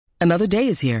Another day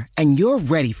is here, and you're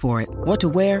ready for it. What to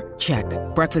wear? Check.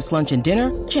 Breakfast, lunch, and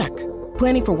dinner? Check.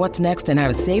 Planning for what's next and how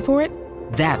to save for it?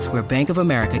 That's where Bank of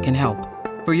America can help.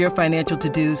 For your financial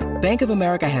to-dos, Bank of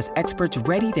America has experts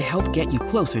ready to help get you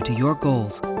closer to your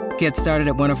goals. Get started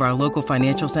at one of our local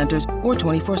financial centers or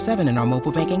 24/7 in our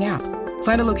mobile banking app.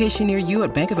 Find a location near you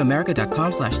at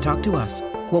bankofamerica.com/talktous.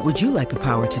 What would you like the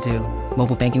power to do?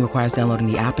 Mobile banking requires downloading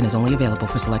the app and is only available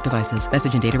for select devices.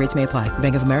 Message and data rates may apply.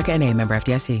 Bank of America N.A., member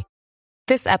FDIC.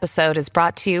 This episode is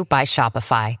brought to you by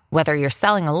Shopify. Whether you're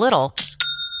selling a little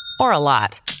or a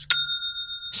lot,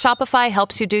 Shopify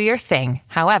helps you do your thing,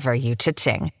 however you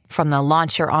cha-ching. From the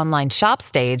launch your online shop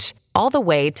stage, all the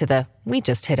way to the we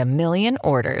just hit 1 million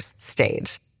orders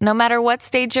stage. No matter what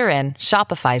stage you're in,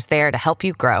 Shopify's there to help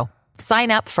you grow.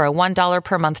 Sign up for a $1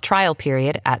 per month trial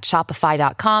period at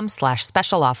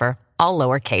shopify.com/special offer, all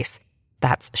lowercase.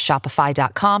 That's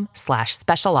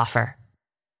shopify.com/special offer.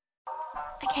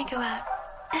 I can't go out.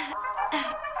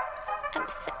 I'm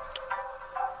sick.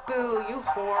 Boo, you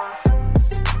whore.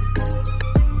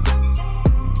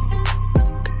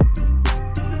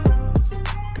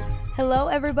 Hello,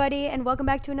 everybody, and welcome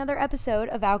back to another episode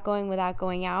of Outgoing Without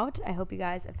Going Out. I hope you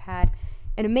guys have had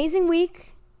an amazing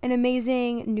week, an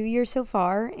amazing new year so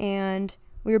far, and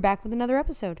we are back with another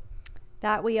episode.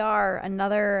 That we are.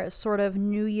 Another sort of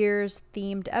New Year's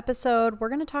themed episode. We're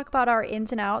going to talk about our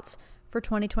ins and outs for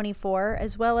 2024,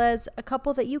 as well as a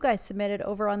couple that you guys submitted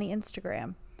over on the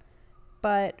Instagram.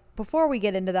 But before we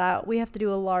get into that, we have to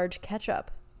do a large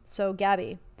catch-up. So,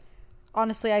 Gabby,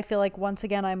 honestly, I feel like once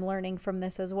again I'm learning from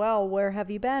this as well. Where have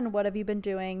you been? What have you been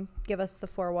doing? Give us the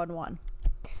 411.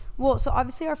 Well, so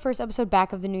obviously our first episode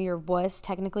back of the new year was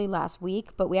technically last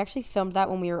week, but we actually filmed that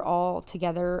when we were all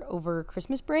together over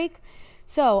Christmas break.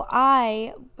 So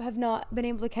I have not been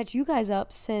able to catch you guys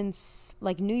up since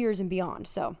like New Year's and beyond.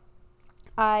 So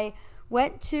I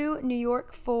went to New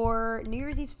York for New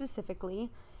Year's Eve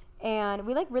specifically, and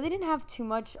we like really didn't have too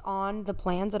much on the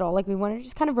plans at all. Like we wanted to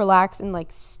just kind of relax and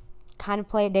like kind of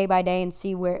play it day by day and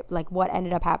see where like what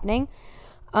ended up happening.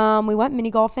 We went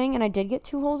mini golfing, and I did get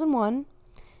 2 holes in 1,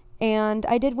 and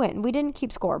I did win. We didn't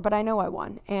keep score, but I know I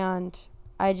won, and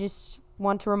I just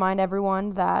want to remind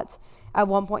everyone that at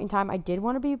one point in time I did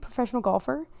want to be a professional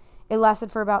golfer. It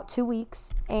lasted for about 2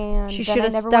 weeks, and She then should I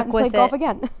have never stuck went and with played it. golf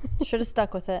again. Should have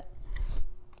stuck with it.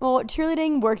 Well,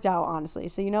 cheerleading worked out, honestly,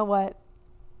 so you know what?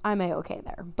 I'm A-okay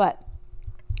there, but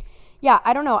yeah,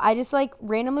 I don't know. I just like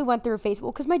randomly went through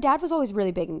Facebook because my dad was always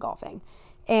really big in golfing,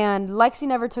 and Lexi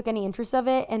never took any interest of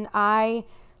it. And I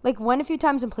like went a few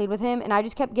times and played with him, and I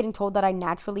just kept getting told that I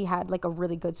naturally had like a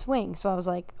really good swing. So I was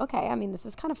like, okay, I mean, this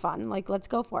is kind of fun. Like, let's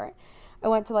go for it. I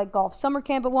went to like golf summer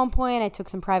camp at one point. I took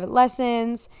some private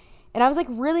lessons, and I was like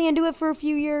really into it for a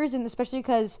few years. And especially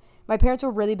because my parents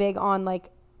were really big on like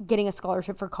getting a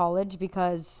scholarship for college,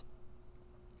 because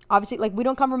obviously like we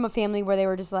don't come from a family where they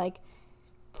were just like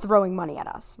throwing money at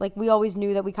us. Like we always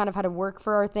knew that we kind of had to work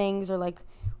for our things, or like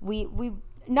we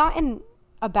not in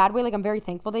a bad way. Like I'm very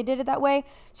thankful they did it that way.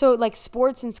 So like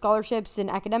sports and scholarships and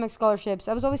academic scholarships,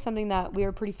 that was always something that we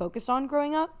were pretty focused on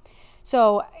growing up.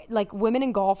 So like women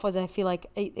in golf was, I feel like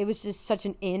it was just such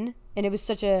an in, and it was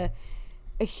such a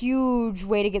huge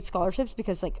way to get scholarships,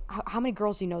 because like how many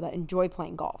girls do you know that enjoy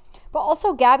playing golf? But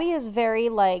also Gabby is very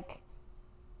like,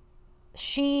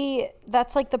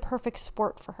 that's like the perfect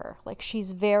sport for her. Like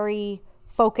she's very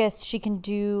focused. She can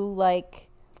do like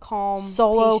Calm,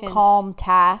 solo patient. calm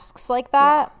tasks like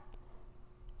that. Yeah.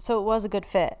 So it was a good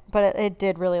fit, but it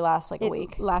did really last like a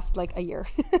week. It lasted like a year.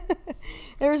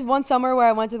 There was one summer where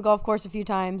I went to the golf course a few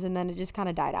times, and then it just kind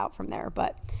of died out from there.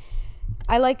 But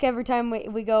I like every time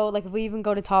we go, like if we even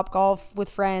go to Top Golf with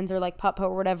friends or like putt-putt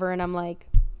or whatever, and I'm like,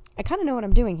 I kind of know what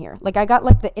I'm doing here. Like I got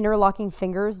like the interlocking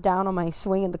fingers down on my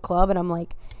swing in the club, and I'm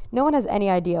like, no one has any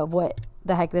idea of what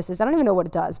the heck this is. I don't even know what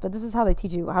it does, but this is how they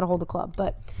teach you how to hold the club.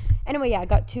 But anyway, yeah, I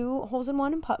got 2 holes in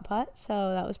 1 in putt-putt,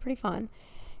 so that was pretty fun.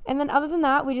 And then other than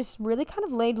that, we just really kind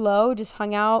of laid low, just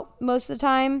hung out most of the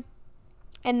time.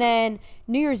 And then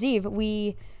New Year's Eve,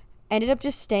 we ended up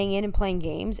just staying in and playing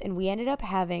games, and we ended up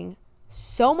having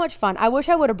so much fun. I wish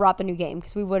I would have brought the new game,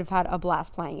 because we would have had a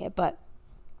blast playing it, but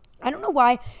I don't know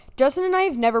why. Justin and I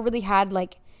have never really had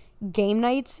like game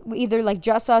nights, either like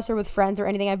just us or with friends or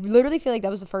anything. I literally feel like that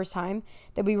was the first time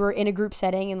that we were in a group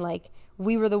setting and like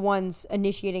we were the ones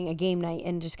initiating a game night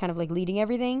and just kind of like leading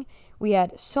everything. We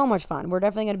had so much fun. We're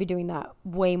definitely going to be doing that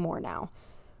way more now.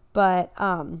 But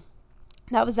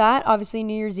that was that. Obviously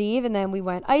New Year's Eve, and then we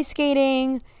went ice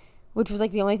skating, which was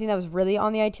like the only thing that was really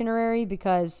on the itinerary,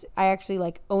 because I actually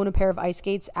like own a pair of ice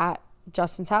skates at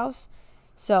Justin's house.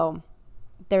 So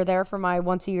they're there for my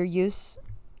once a year use.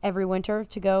 every winter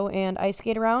to go and ice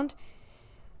skate around.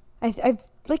 I'm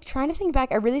like trying to think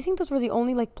back. I really think those were the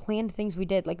only like planned things we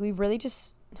did. Like we really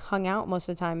just hung out most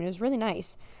of the time, and it was really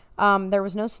nice. There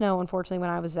was no snow, unfortunately, when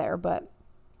I was there, but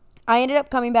I ended up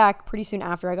coming back pretty soon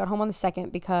after. I got home on the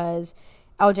 2nd because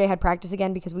LJ had practice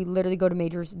again, because we literally go to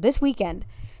majors this weekend.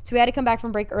 So we had to come back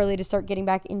from break early to start getting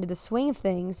back into the swing of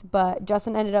things. But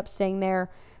Justin ended up staying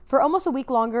there for almost a week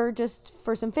longer just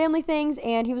for some family things.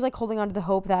 And he was like holding on to the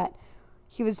hope that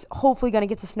he was hopefully going to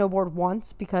get to snowboard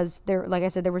once, because there, like I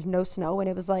said, there was no snow, and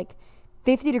it was like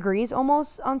 50 degrees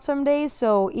almost on some days.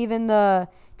 So even the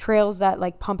trails that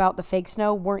like pump out the fake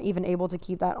snow weren't even able to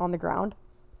keep that on the ground.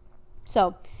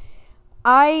 So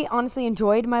I honestly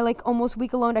enjoyed my like almost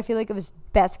week alone. I feel like it was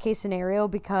best case scenario,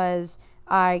 because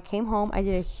I came home, I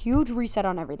did a huge reset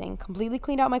on everything, completely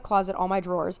cleaned out my closet, all my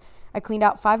drawers. I cleaned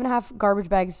out 5.5 garbage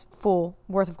bags full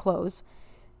worth of clothes,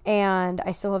 and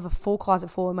I still have a full closet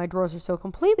full, and my drawers are still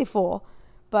completely full.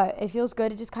 But it feels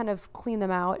good to just kind of clean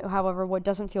them out. However, what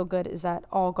doesn't feel good is that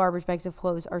all garbage bags of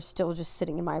clothes are still just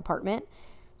sitting in my apartment.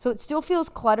 So it still feels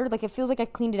cluttered. Like it feels like I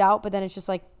cleaned it out, but then it's just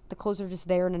like the clothes are just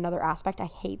there in another aspect. I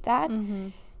hate that. Mm-hmm.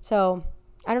 So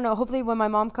I don't know. Hopefully when my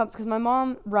mom comes, because my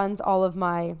mom runs all of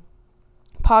my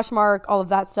Poshmark, all of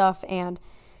that stuff. And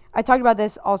I talked about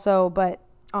this also, but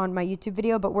on my YouTube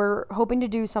video, but we're hoping to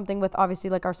do something with obviously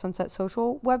like our Sunset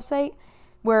Social website,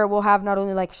 where we'll have not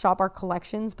only like shop our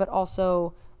collections, but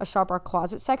also a shop our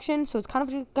closet section. So it's kind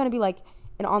of going to be like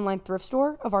an online thrift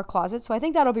store of our closet. So I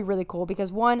think that'll be really cool,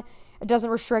 because one, it doesn't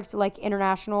restrict like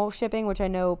international shipping, which I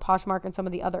know Poshmark and some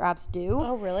of the other apps do.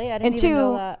 Oh, really? I didn't even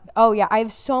know that. Oh yeah, I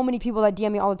have so many people that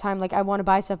DM me all the time, like I want to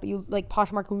buy stuff, but you like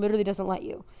Poshmark literally doesn't let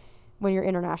you when you're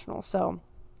international. So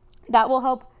that will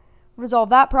help resolve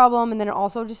that problem. And then it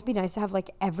also just be nice to have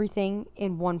like everything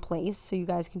in one place, so you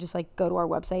guys can just like go to our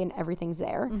website and everything's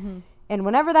there. Mm-hmm. And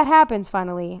whenever that happens,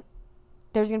 finally,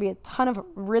 there's going to be a ton of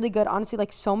really good, honestly,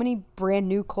 like so many brand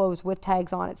new clothes with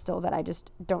tags on it still that I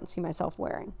just don't see myself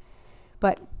wearing.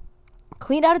 But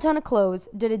cleaned out a ton of clothes,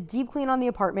 did a deep clean on the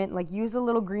apartment, like used a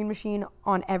little green machine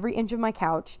on every inch of my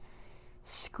couch,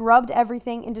 scrubbed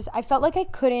everything, and just, I felt like I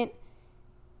couldn't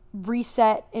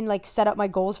reset and like set up my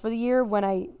goals for the year when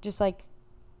I just like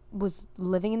was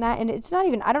living in that. And it's not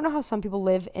even, I don't know how some people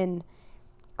live in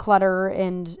clutter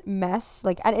and mess,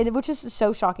 like, which is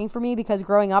so shocking for me, because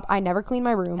growing up I never cleaned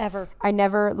my room ever. I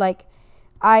never like,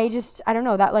 I don't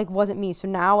know, that like wasn't me. So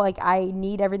now like I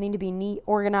need everything to be neat,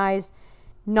 organized,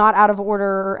 not out of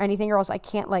order or anything, or else I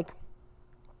can't like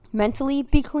mentally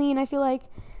be clean, I feel like.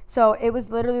 So it was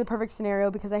literally the perfect scenario,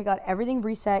 because I got everything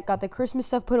reset, got the Christmas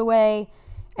stuff put away,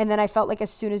 and then I felt like as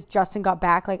soon as Justin got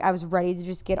back, like I was ready to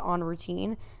just get on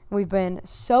routine. And we've been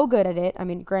so good at it. I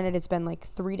mean, granted, it's been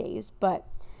like 3 days, but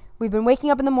we've been waking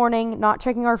up in the morning, not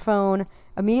checking our phone,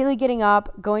 immediately getting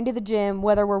up, going to the gym,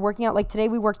 whether we're working out. Like today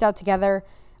we worked out together.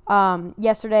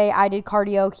 Yesterday I did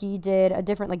cardio. He did a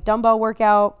different like dumbbell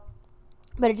workout.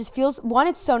 But it just feels, one,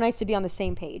 it's so nice to be on the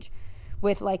same page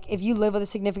with like, if you live with a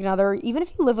significant other, even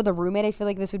if you live with a roommate, I feel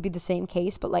like this would be the same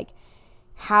case. But like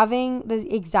having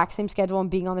the exact same schedule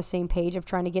and being on the same page of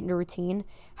trying to get into routine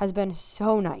has been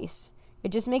so nice. It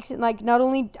just makes it like, not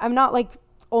only, I'm not like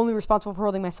only responsible for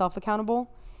holding myself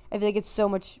accountable. I feel like it's so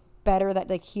much better that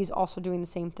like he's also doing the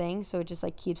same thing. So it just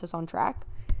like keeps us on track.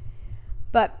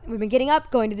 But we've been getting up,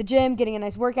 going to the gym, getting a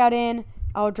nice workout in.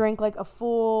 I'll drink like a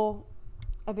full,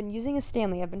 I've been using a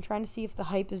Stanley. I've been trying to see if the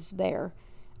hype is there.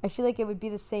 I feel like it would be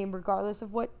the same regardless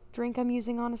of what drink I'm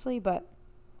using, honestly. But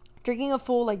drinking a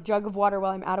full like jug of water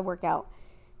while I'm at a workout,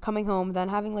 coming home, then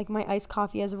having like my iced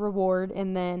coffee as a reward.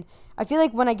 And then I feel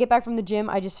like when I get back from the gym,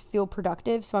 I just feel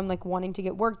productive. So I'm like wanting to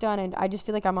get work done, and I just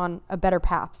feel like I'm on a better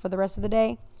path for the rest of the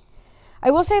day. I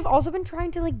will say I've also been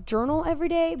trying to like journal every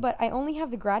day, but I only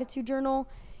have the gratitude journal,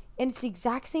 and it's the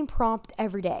exact same prompt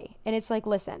every day. And it's like,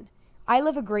 listen, I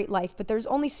live a great life, but there's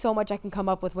only so much I can come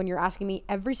up with when you're asking me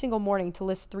every single morning to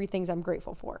list 3 things I'm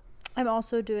grateful for. I'm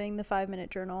also doing the 5-minute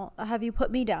journal. Have you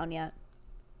put me down yet?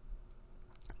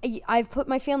 I've put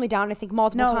my family down, I think,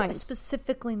 multiple times. No,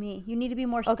 specifically me. You need to be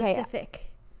more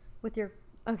specific with your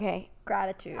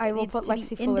gratitude. I will put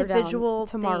Lexi Fuller down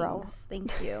tomorrow. Things.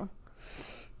 Thank you.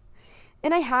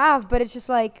 And I have, but it's just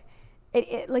like,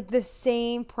 it like the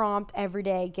same prompt every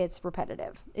day gets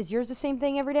repetitive. Is yours the same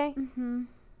thing every day? Mm-hmm.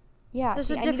 Yeah. There's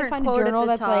see, a I need to different find a quote journal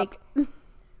at the that's top. like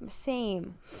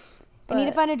same. I need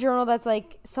to find a journal that's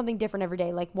like something different every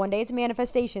day. Like one day it's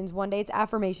manifestations, one day it's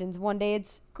affirmations, one day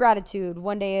it's gratitude,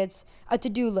 one day it's a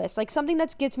to-do list. Like something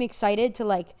that gets me excited to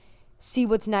like see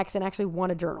what's next and actually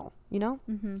want a journal, you know?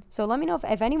 Mm-hmm. So let me know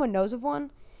if anyone knows of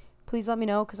one. Please let me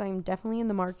know, because I'm definitely in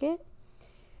the market.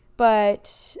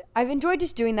 But I've enjoyed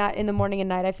just doing that in the morning and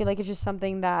night. I feel like it's just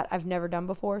something that I've never done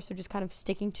before. So just kind of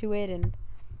sticking to it and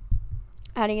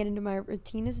adding it into my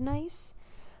routine is nice.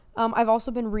 I've also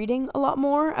been reading a lot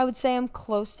more. I would say I'm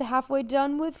close to halfway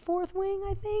done with Fourth Wing,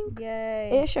 I think.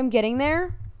 Yay. I'm getting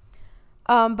there.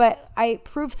 But I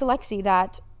proved to Lexi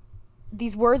that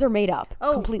these words are made up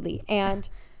completely. And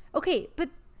okay, but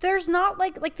there's not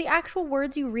like the actual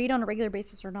words you read on a regular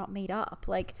basis are not made up.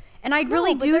 Like, and I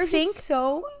really do think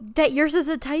that yours is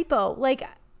a typo. Like,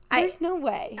 there's no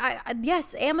way.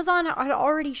 Yes, Amazon had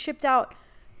already shipped out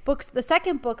books. The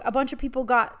second book, a bunch of people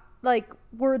got like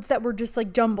words that were just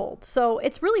like jumbled. So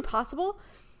it's really possible.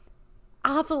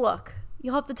 I'll have to look.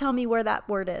 You'll have to tell me where that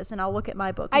word is, and I'll look at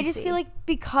my book. I just feel like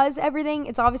because everything,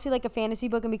 it's obviously like a fantasy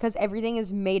book, and because everything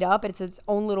is made up, it's its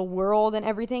own little world and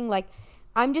everything, like,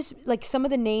 I'm just, like, some of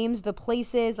the names, the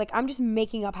places, like, I'm just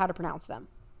making up how to pronounce them.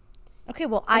 Okay,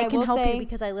 well, I can help you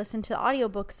because I listened to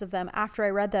audiobooks of them after I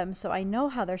read them, so I know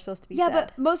how they're supposed to be said. Yeah,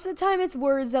 but most of the time it's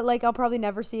words that, like, I'll probably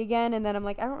never see again, and then I'm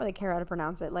like, I don't really care how to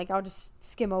pronounce it. Like, I'll just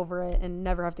skim over it and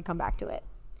never have to come back to it.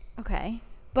 Okay.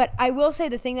 But I will say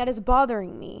the thing that is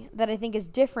bothering me, that I think is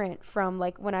different from,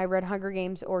 like, when I read Hunger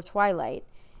Games or Twilight,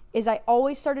 is I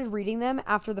always started reading them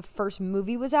after the first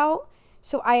movie was out.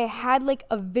 So I had, like,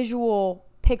 a visual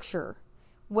picture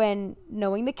when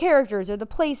knowing the characters or the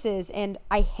places, and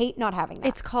I hate not having that.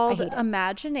 It's called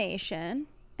imagination,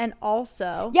 and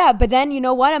also... Yeah, but then, you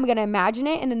know what? I'm going to imagine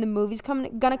it, and then the movie's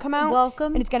going to come out,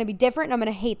 and it's going to be different, and I'm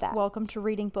going to hate that. Welcome to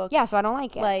reading books. Yeah, so I don't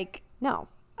like it. Like... No.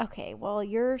 Okay, well,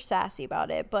 you're sassy about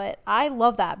it, but I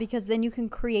love that because then you can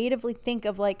creatively think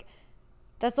of, like,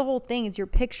 that's the whole thing, is you're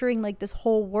picturing, like, this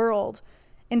whole world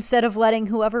instead of letting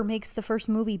whoever makes the first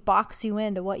movie box you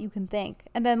into what you can think.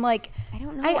 And then, like, I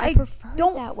don't know. I prefer it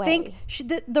that way. Think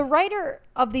the writer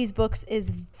of these books is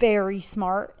very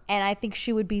smart, and I think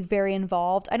she would be very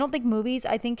involved. I don't think movies,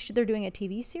 I think they're doing a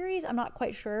TV series. I'm not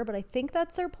quite sure, but I think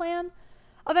that's their plan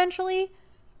eventually.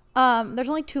 There's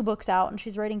only 2 books out and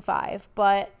she's writing 5,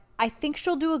 but I think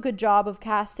she'll do a good job of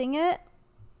casting it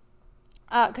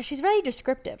because she's very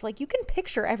descriptive. Like, you can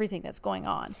picture everything that's going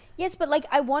on. Yes, but, like,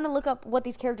 I want to look up what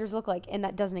these characters look like, and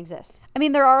that doesn't exist. I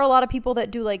mean, there are a lot of people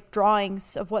that do, like,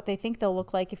 drawings of what they think they'll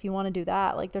look like if you want to do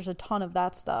that. Like, there's a ton of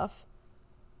that stuff.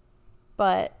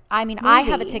 But, I mean, I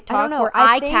have a TikTok where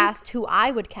I cast who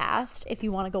I would cast if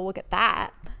you want to go look at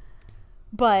that.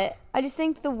 But I just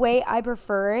think the way I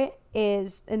prefer it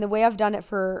is, and the way I've done it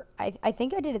for, I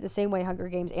think I did it the same way Hunger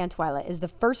Games and Twilight, is the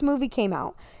first movie came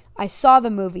out, I saw the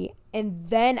movie, and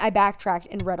then I backtracked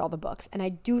and read all the books. And I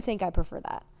do think I prefer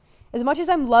that. As much as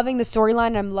I'm loving the storyline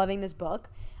and I'm loving this book,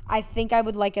 I think I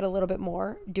would like it a little bit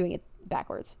more doing it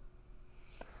backwards.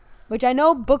 Which I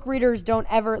know book readers don't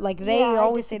ever, like, they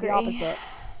always say the opposite.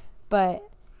 But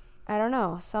I don't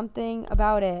know, something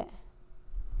about it.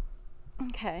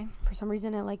 Okay. For some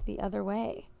reason, I like the other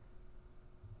way.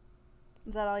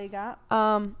 Is that all you got?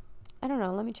 I don't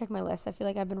know. Let me check my list. I feel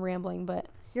like I've been rambling, but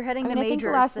you're heading to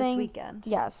majors this weekend.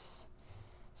 Yes.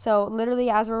 So literally,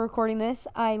 as we're recording this,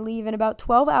 I leave in about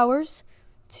 12 hours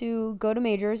to go to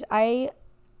majors.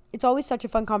 It's always such a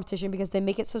fun competition because they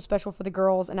make it so special for the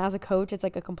girls, and as a coach, it's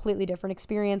like a completely different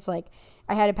experience. Like,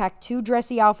 I had to pack 2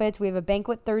 dressy outfits. We have a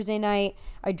banquet Thursday night.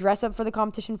 I dress up for the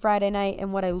competition Friday night,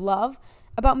 and what I love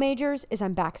about majors is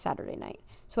I'm back Saturday night.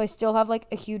 So I still have, like,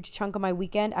 a huge chunk of my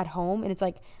weekend at home, and it's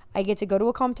like I get to go to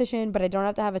a competition, but I don't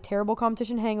have to have a terrible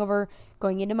competition hangover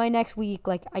going into my next week.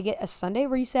 Like, I get a Sunday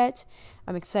reset.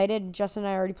 I'm excited. Justin and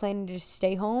I are already planning to just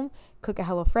stay home, cook a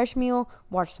HelloFresh meal,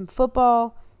 watch some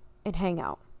football, and hang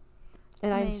out.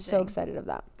 And amazing. I'm so excited of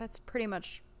that. That's pretty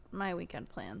much my weekend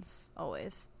plans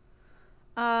always.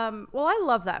 Well, I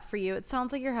love that for you. It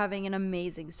sounds like you're having an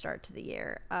amazing start to the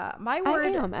year. My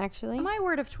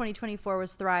word of 2024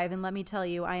 was thrive, and let me tell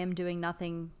you, I am doing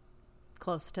nothing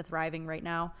close to thriving right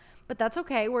now. But that's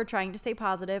okay. We're trying to stay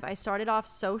positive. I started off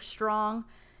so strong.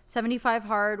 75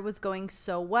 hard was going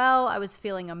so well. I was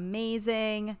feeling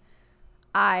amazing.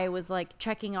 I was, like,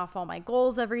 checking off all my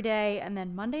goals every day, and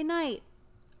then Monday night,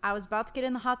 I was about to get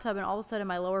in the hot tub, and all of a sudden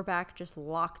my lower back just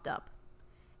locked up.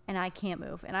 And I can't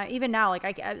move. And even now,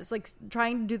 like, I was, like,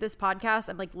 trying to do this podcast.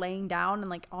 I'm, like, laying down and,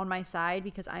 like, on my side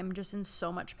because I'm just in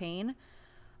so much pain.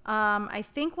 I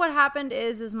think what happened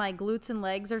is my glutes and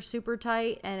legs are super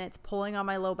tight and it's pulling on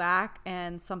my low back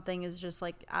and something is just,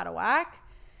 like, out of whack.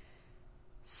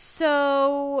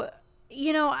 So,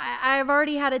 you know, I've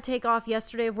already had to take off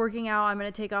yesterday of working out. I'm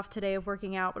going to take off today of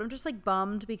working out. But I'm just, like,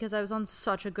 bummed because I was on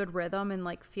such a good rhythm and,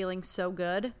 like, feeling so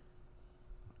good.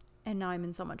 And now I'm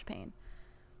in so much pain.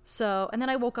 So, and then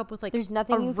I woke up with, like, there's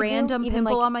nothing a random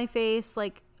pimple, like, on my face,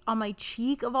 like, on my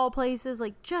cheek of all places.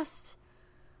 Like, just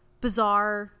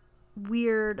bizarre,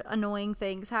 weird, annoying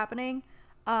things happening.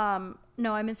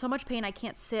 No, I'm in so much pain. I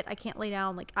can't sit. I can't lay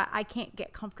down. Like, I can't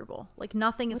get comfortable. Like,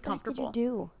 nothing is comfortable. What did you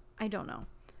do? I don't know.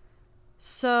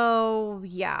 So,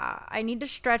 yeah, I need to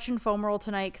stretch and foam roll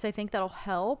tonight because I think that'll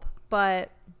help.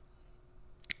 But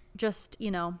just,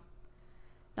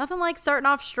 nothing like starting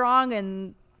off strong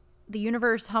and the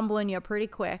universe humbling you pretty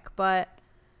quick. But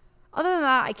other than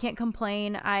that, I can't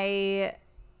complain. I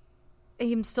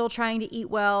am still trying to eat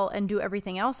well and do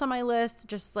everything else on my list,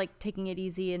 just like taking it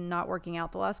easy and not working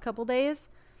out the last couple days.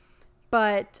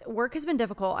 But work has been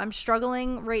difficult. I'm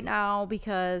struggling right now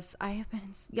because I've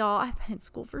been in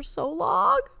school for so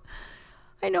long.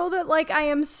 I know that like I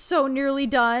am so nearly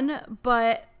done,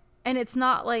 and it's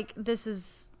not like this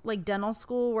is like dental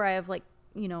school where I have like,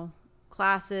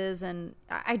 classes, and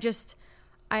I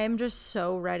am just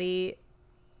so ready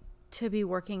to be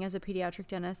working as a pediatric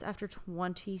dentist after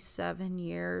 27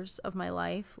 years of my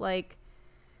life. Like,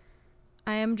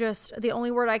 I am just, the only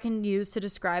word I can use to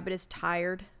describe it is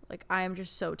tired. Like, I am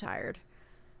just so tired.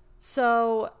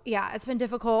 So, yeah, it's been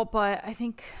difficult, but I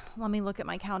think, let me look at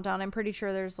my countdown. I'm pretty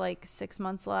sure there's like 6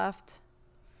 months left.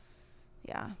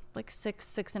 Yeah, like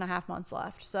 6.5 months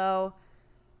left. So,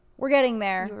 we're getting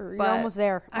there. You're almost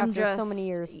there after so many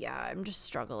years. Yeah, I'm just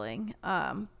struggling.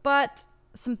 But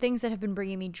some things that have been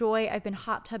bringing me joy. I've been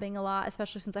hot tubbing a lot,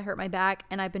 especially since I hurt my back,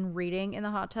 and I've been reading in the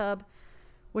hot tub,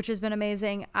 which has been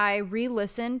amazing. I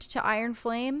re-listened to Iron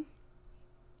Flame,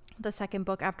 the second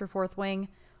book after Fourth Wing,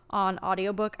 on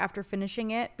audiobook after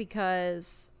finishing it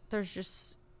because there's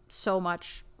just so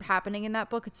much happening in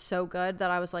that book. It's so good that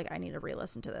I was like, I need to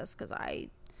re-listen to this because I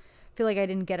feel like I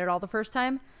didn't get it all the first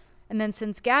time. And then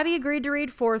since Gabby agreed to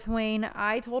read Fourth Wing,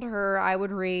 I told her I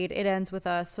would read It Ends With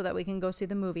Us so that we can go see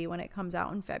the movie when it comes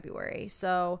out in February.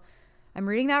 So I'm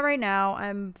reading that right now.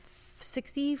 I'm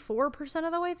 64%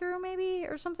 of the way through, maybe,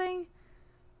 or something.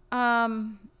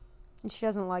 And she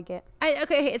doesn't like it.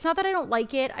 Okay, it's not that I don't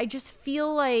like it. I just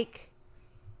feel like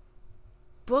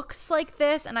books like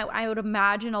this, and I would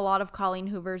imagine a lot of Colleen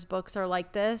Hoover's books are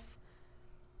like this,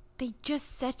 they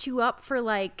just set you up for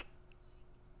like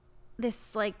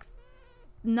this like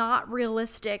not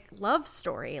realistic love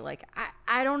story. Like,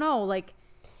 I don't know. Like,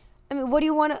 I mean, what do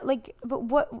you want to, like, but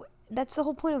what, that's the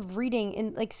whole point of reading,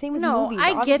 and like same with No, movies.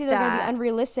 I Obviously, get they're going to that. be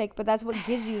unrealistic, but that's what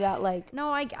gives you that, like,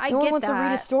 no, I no get one wants that. to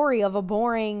read a story of a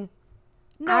boring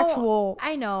actual.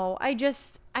 I know. I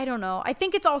don't know. I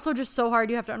think it's also just so hard.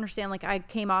 You have to understand, like, I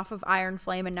came off of Iron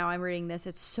Flame and now I'm reading this.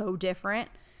 It's so different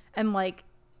and like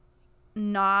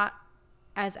not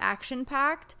as action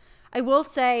packed. I will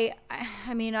say,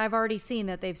 I mean, I've already seen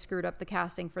that they've screwed up the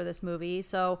casting for this movie.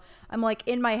 So I'm like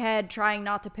in my head trying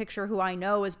not to picture who I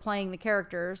know is playing the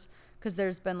characters because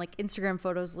there's been like Instagram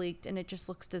photos leaked and it just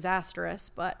looks disastrous.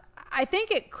 But I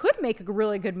think it could make a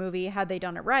really good movie had they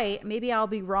done it right. Maybe I'll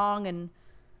be wrong and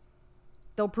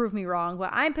they'll prove me wrong.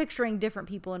 But I'm picturing different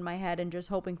people in my head and just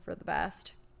hoping for the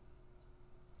best.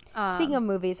 Speaking of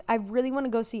movies, I really want to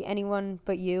go see Anyone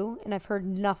But You, and I've heard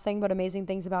nothing but amazing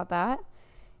things about that.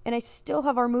 And I still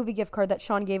have our movie gift card that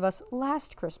Sean gave us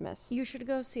last Christmas. You should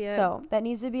go see it. So that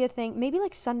needs to be a thing. Maybe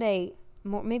like Sunday,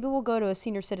 maybe we'll go to a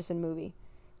senior citizen movie.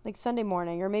 Like Sunday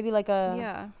morning, or maybe like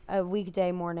a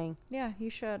weekday morning. Yeah, you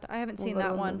should. I haven't We'll seen go to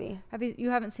that a one. movie.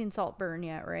 You haven't seen Saltburn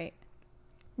yet, right?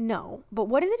 No, but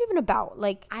what is it even about?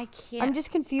 Like, I can't. I'm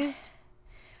just confused.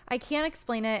 I can't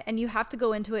explain it, and you have to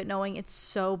go into it knowing it's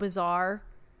so bizarre.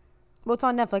 Well, it's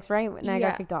on Netflix, right? And I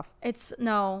got kicked off. It's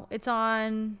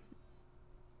on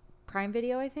Prime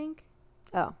Video, I think.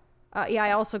 Oh. Yeah,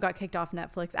 I also got kicked off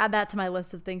Netflix. Add that to my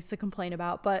list of things to complain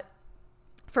about, but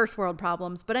first world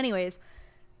problems. But anyways,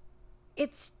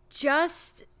 it's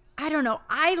just, I don't know.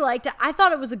 I liked it. I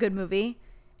thought it was a good movie.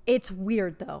 It's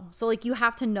weird though. So like you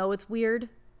have to know it's weird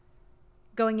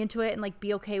going into it and like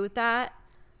be okay with that.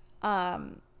 Yeah,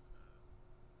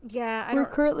 We're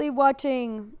currently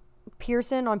watching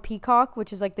Pearson on Peacock,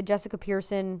 which is like the Jessica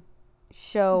Pearson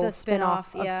show, the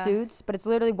spin-off of Suits, but it's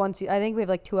literally one season. I think we have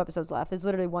like 2 episodes left. It's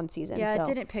literally one season. Yeah, so. It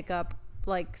didn't pick up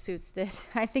like Suits did.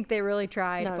 I think they really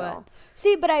tried, No.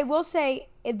 See, but I will say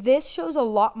this shows a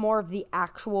lot more of the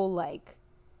actual like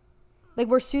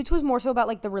where Suits was more so about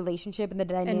like the relationship and the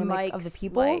dynamic of the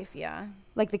people. Life, yeah.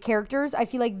 Like the characters, I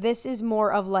feel like this is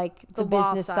more of like the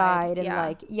law business side and yeah.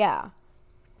 like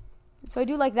So I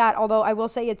do like that, although I will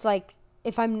say it's like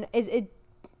if I'm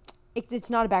it's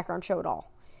not a background show at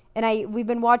all. And we've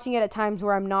been watching it at times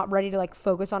where I'm not ready to like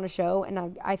focus on a show,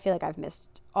 and I feel like I've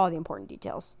missed all the important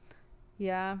details.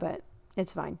 Yeah. But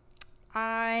it's fine.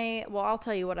 I'll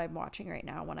tell you what I'm watching right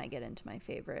now when I get into my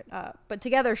favorite. But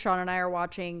together, Sean and I are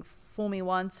watching Fool Me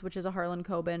Once, which is a Harlan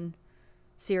Coben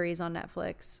series on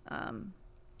Netflix.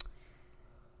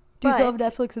 Do you still have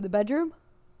Netflix in the bedroom?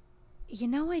 You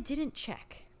know, I didn't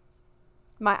check.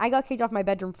 I got kicked off my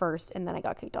bedroom first, and then I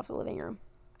got kicked off the living room.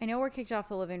 I know we're kicked off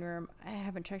the living room. I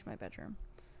haven't checked my bedroom.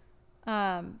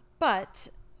 But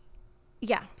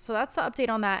yeah, so that's the update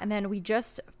on that. And then we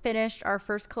just finished our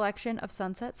first collection of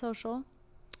Sunset Social.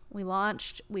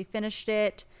 We finished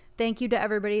it. Thank you to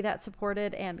everybody that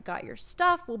supported and got your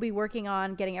stuff. We'll be working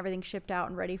on getting everything shipped out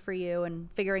and ready for you and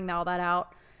figuring all that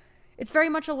out. It's very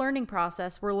much a learning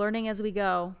process. We're learning as we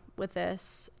go with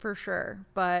this for sure,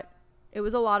 but it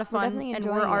was a lot of fun, and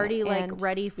we're already like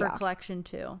ready for collection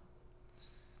 2.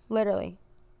 Literally.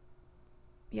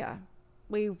 Yeah.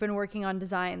 We've been working on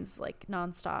designs like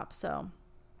nonstop, so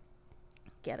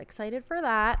get excited for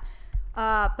that.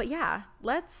 But yeah,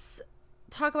 let's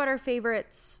talk about our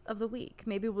favorites of the week.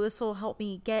 Maybe this will help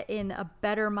me get in a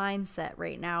better mindset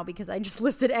right now, because I just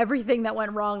listed everything that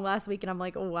went wrong last week and I'm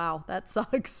like, oh wow, that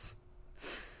sucks.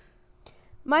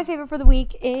 My favorite for the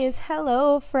week is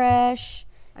HelloFresh.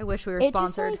 I wish we were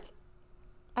sponsored.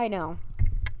 I know.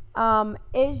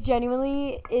 It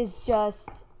genuinely is just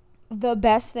the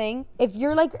best thing. If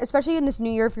you're like, especially in this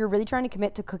new year, if you're really trying to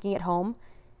commit to cooking at home,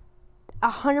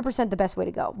 100% the best way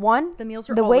to go. One, the meals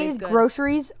are the always way good.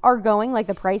 Groceries are going, like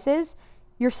the prices,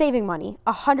 you're saving money.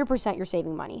 100% you're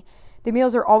saving money. The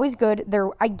meals are always good.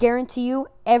 I guarantee you,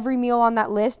 every meal on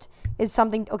that list is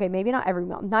something, okay, maybe not every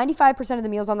meal. 95% of the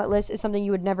meals on that list is something you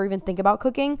would never even think about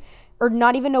cooking, or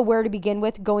not even know where to begin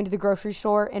with going to the grocery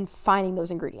store and finding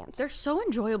those ingredients. They're so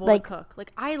enjoyable to cook.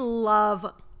 Like, I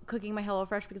love cooking my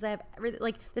HelloFresh because I have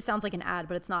like, this sounds like an ad,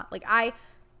 but it's not. Like,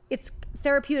 it's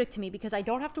therapeutic to me because I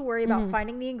don't have to worry about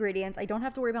finding the ingredients. I don't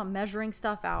have to worry about measuring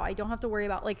stuff out. I don't have to worry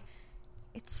about, like,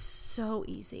 it's so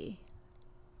easy.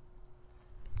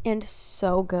 And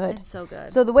so good. It's so good.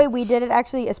 So the way we did it,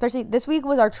 actually, especially this week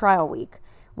was our trial week.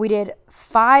 We did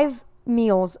 5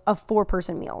 meals of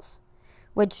 4-person meals,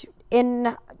 which,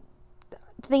 in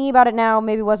thinking about it now,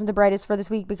 maybe wasn't the brightest for this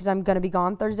week because I'm going to be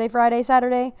gone Thursday, Friday,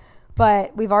 Saturday.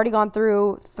 But we've already gone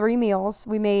through 3 meals.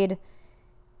 We made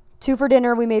 2 for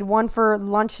dinner. We made 1 for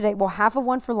lunch today. Well, half of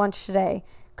 1 for lunch today,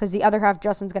 because the other half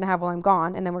Justin's going to have while I'm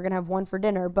gone. And then we're going to have 1 for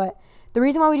dinner. But the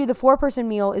reason why we do the 4-person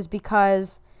meal is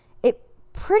because it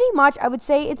pretty much, I would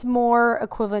say it's more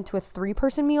equivalent to a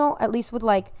 3-person meal, at least with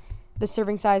like the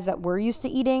serving size that we're used to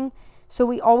eating. So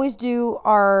we always do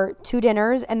our 2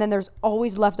 dinners, and then there's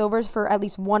always leftovers for at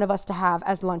least one of us to have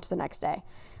as lunch the next day,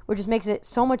 which just makes it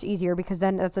so much easier because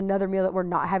then that's another meal that we're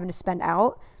not having to spend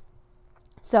out.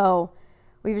 So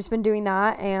we've just been doing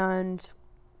that, and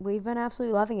we've been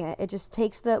absolutely loving it. It just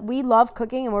takes we love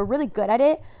cooking, and we're really good at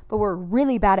it, but we're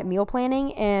really bad at meal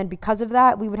planning. And because of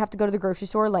that, we would have to go to the grocery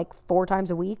store like 4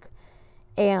 times a week.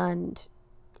 And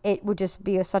it would just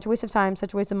be such a waste of time,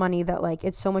 such a waste of money, that like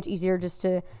it's so much easier just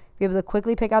to be able to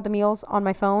quickly pick out the meals on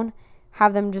my phone,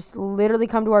 have them just literally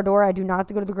come to our door. I do not have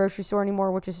to go to the grocery store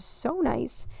anymore, which is so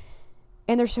nice.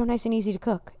 And they're so nice and easy to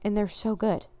cook, and they're so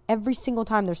good. Every single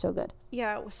time they're so good.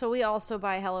 Yeah, so we also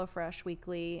buy HelloFresh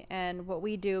weekly, and what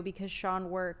we do, because Sean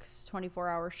works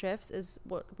 24-hour shifts, is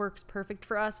what works perfect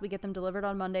for us. We get them delivered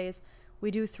on Mondays. We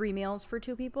do 3 meals for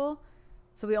 2 people,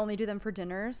 so we only do them for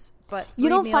dinners. But you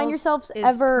don't find yourselves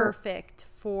ever perfect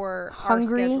for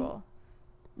hungry? Our schedule.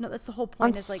 No, that's the whole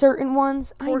point. On is like certain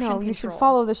ones, I know control. You should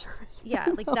follow the. Yeah,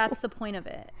 like that's the point of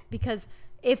it. Because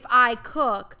if I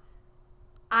cook,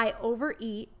 I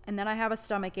overeat, and then I have a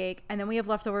stomach ache, and then we have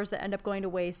leftovers that end up going to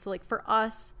waste. So, like, for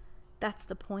us, that's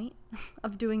the point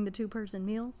of doing the 2-person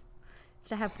meals, is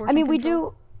to have portion control. We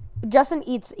do. Justin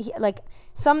eats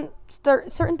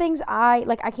certain things.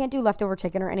 I can't do leftover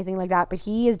chicken or anything like that, but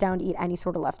he is down to eat any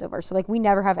sort of leftover. So, like, we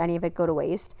never have any of it go to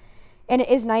waste. And it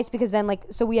is nice because then, like,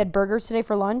 so we had burgers today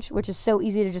for lunch, which is so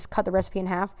easy to just cut the recipe in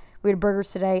half. We had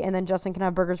burgers today, and then Justin can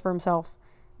have burgers for himself,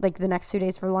 like, the next 2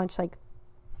 days for lunch, like.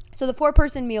 So the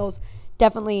 4-person meals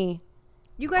definitely.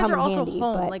 You guys are also handy,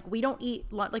 home. Like, we don't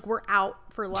eat lunch. Like, we're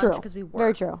out for lunch because we work.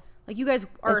 Very true. Like, you guys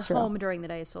are home during the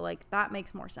day, so like that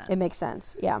makes more sense. It makes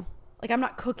sense. Yeah. Like, I'm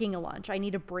not cooking a lunch. I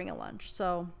need to bring a lunch.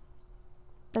 So.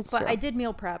 That's true. But I did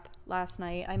meal prep last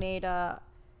night. I made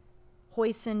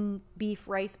hoisin beef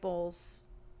rice bowls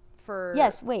for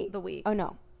the week. Oh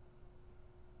no.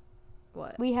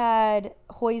 What? We had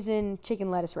hoisin chicken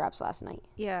lettuce wraps last night.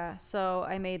 Yeah, so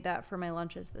I made that for my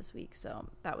lunches this week, so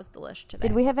that was delish today.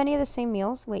 Did we have any of the same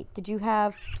meals? Wait, did you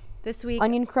have this week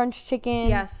onion crunch chicken?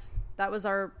 Yes, that was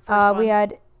our first one. We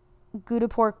had Gouda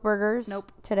pork burgers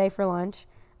today for lunch.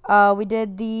 We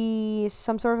did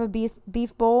some sort of a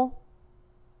beef bowl.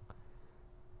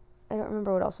 I don't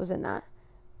remember what else was in that.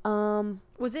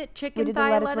 Was it chicken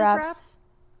thigh lettuce wraps?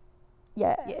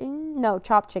 Yeah. No,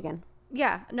 chopped chicken.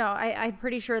 Yeah, no, I'm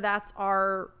pretty sure that's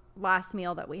our last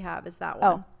meal that we have is that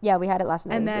one. Oh, yeah, we had it last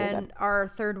night. And it was really then good. our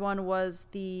third one was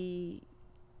the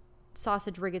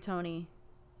sausage rigatoni.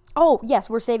 Oh, yes,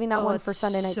 we're saving that one it's for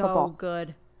Sunday Night so Football.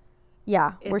 Good.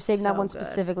 Yeah, we're It's saving that so one good.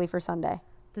 specifically for Sunday.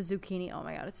 The zucchini, oh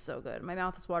my God, it's so good. My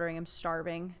mouth is watering. I'm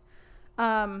starving.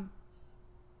 But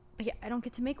yeah, I don't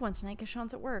get to make one tonight because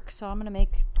Sean's at work. So I'm going to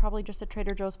make probably just a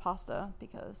Trader Joe's pasta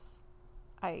because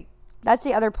That's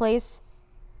the other place.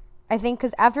 I think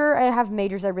because after I have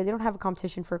majors, I really don't have a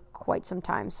competition for quite some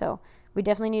time. So we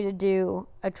definitely need to do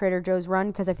a Trader Joe's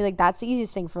run because I feel like that's the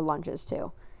easiest thing for lunches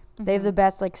too. Mm-hmm. They have the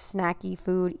best like snacky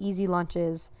food, easy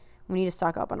lunches. We need to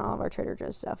stock up on all of our Trader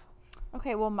Joe's stuff.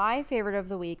 Okay, well, my favorite of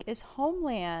the week is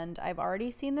Homeland. I've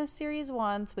already seen this series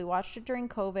once. We watched it during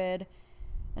COVID.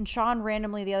 And Sean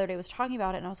randomly the other day was talking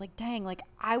about it. And I was like, dang, like,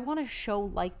 I want a show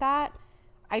like that.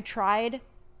 I tried,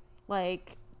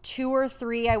 like, 2 or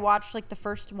 3. I watched, like, the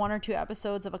first 1 or 2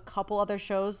 episodes of a couple other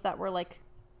shows that were, like,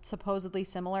 supposedly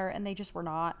similar. And they just were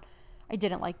not. I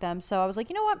didn't like them. So I was like,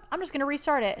 you know what? I'm just going to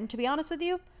restart it. And to be honest with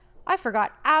you, I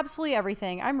forgot absolutely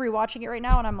everything. I'm rewatching it right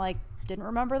now. And I'm like, didn't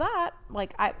remember that.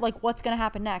 Like what's going to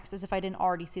happen next as if I didn't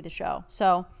already see the show.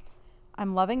 So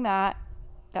I'm loving that.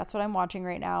 That's what I'm watching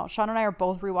right now. Sean and I are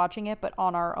both rewatching it, but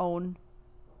on our own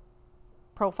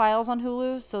profiles on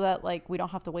Hulu so that like we don't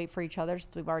have to wait for each other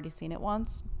since we've already seen it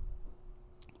once.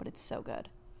 But it's so good.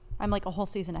 I'm like a whole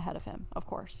season ahead of him, of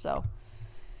course. So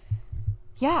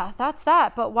yeah, that's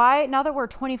that. But why, now that we're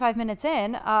 25 minutes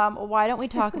in, why don't we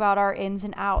talk about our ins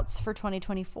and outs for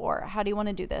 2024? How do you want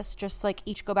to do this? Just like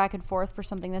each go back and forth for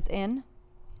something that's in?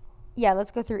 Yeah, let's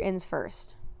go through ins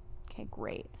first. Okay,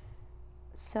 great.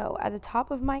 So at the top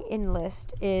of my in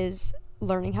list is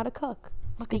learning how to cook.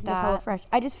 Look at Speaking of HelloFresh,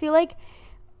 I just feel like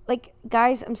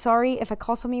guys, I'm sorry if I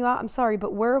call some of you out. I'm sorry,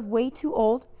 but we're way too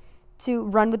old to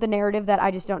run with the narrative that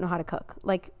I just don't know how to cook.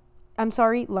 Like, I'm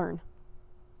sorry, learn.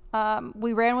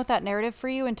 We ran with that narrative for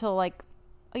you until like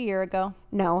a year ago.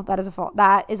 No, that is a fault.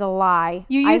 That is a lie.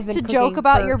 You used to joke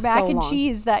about your mac and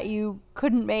cheese that you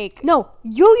couldn't make. No,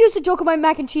 you used to joke about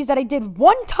mac and cheese that I did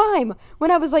one time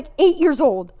when I was like 8 years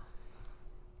old.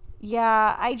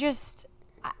 Yeah,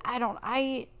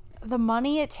 the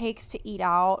money it takes to eat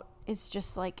out is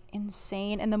just like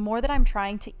insane. And the more that I'm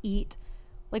trying to eat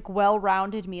like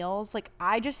well-rounded meals, like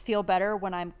I just feel better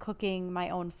when I'm cooking my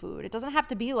own food. It doesn't have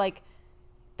to be like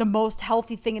the most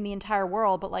healthy thing in the entire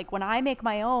world, but like when I make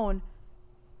my own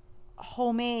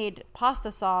homemade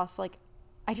pasta sauce, like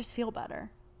I just feel better.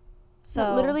 So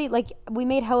no, literally, like we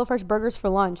made HelloFresh burgers for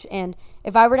lunch, and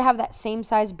if I were to have that same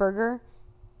size burger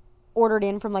ordered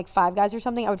in from like Five Guys or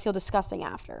something, I would feel disgusting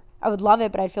after. I would love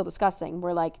it, but I'd feel disgusting.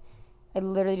 Where like I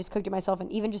literally just cooked it myself,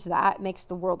 and even just that makes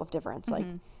the world of difference. Like,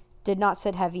 did not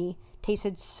sit heavy,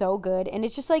 tasted so good, and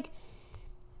it's just like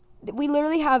we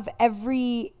literally have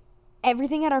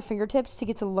everything at our fingertips to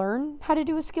get to learn how to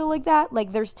do a skill like that.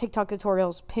 Like there's TikTok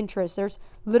tutorials, Pinterest, there's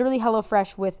literally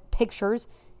HelloFresh with pictures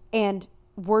and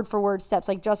word for word steps.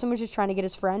 Like Justin was just trying to get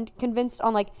his friend convinced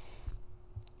on like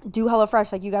do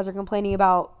HelloFresh. Like you guys are complaining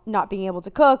about not being able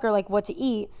to cook or like what to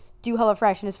eat. Do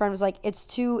HelloFresh. And his friend was like, it's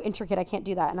too intricate. I can't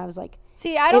do that. And I was like,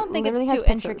 see, I don't think it's too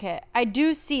intricate. I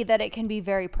do see that it can be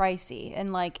very pricey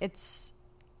and like it's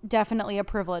definitely a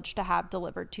privilege to have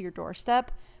delivered to your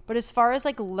doorstep. But as far as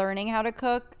like learning how to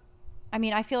cook, I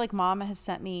mean, I feel like mom has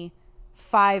sent me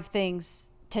 5 things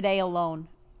today alone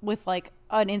with like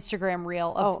an Instagram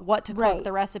reel of what to cook,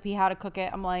 the recipe, how to cook it.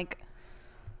 I'm like,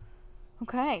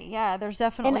 okay, yeah, there's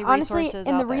definitely resources out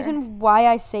there. And the reason why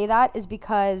I say that is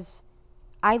because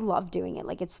I love doing it.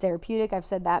 Like it's therapeutic. I've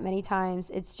said that many times.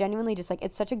 It's genuinely just like,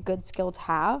 it's such a good skill to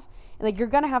have. And like, you're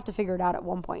going to have to figure it out at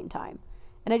one point in time.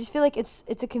 And I just feel like it's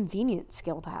a convenient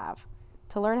skill to have.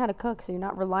 To learn how to cook so you're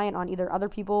not reliant on either other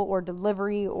people or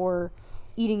delivery or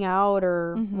eating out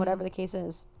or whatever the case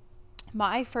is.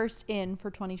 My first in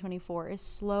for 2024 is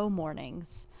slow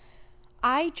mornings.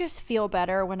 I just feel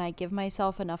better when I give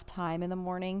myself enough time in the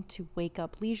morning to wake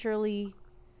up leisurely,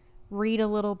 read a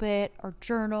little bit or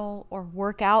journal or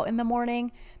work out in the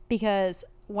morning, because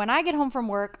when I get home from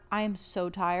work, I am so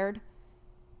tired.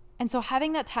 And so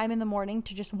having that time in the morning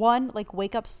to just like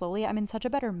wake up slowly, I'm in such a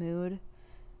better mood.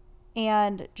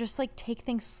 And just like take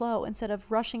things slow instead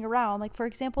of rushing around. Like for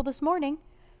example, this morning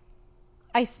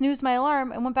I snoozed my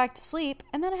alarm and went back to sleep,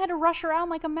 and then I had to rush around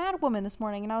like a mad woman this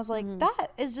morning, and I was like,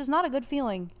 that is just not a good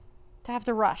feeling to have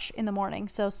to rush in the morning.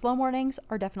 So slow mornings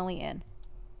are definitely in.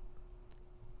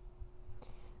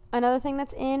 Another thing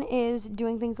that's in is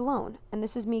doing things alone, and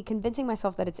this is me convincing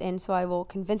myself that it's in, so I will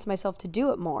convince myself to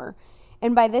do it more.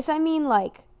 And by this I mean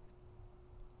like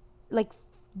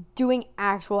doing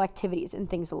actual activities and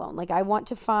things alone. Like I want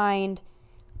to find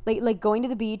like going to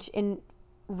the beach and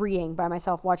reading by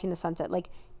myself, watching the sunset, like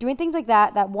doing things like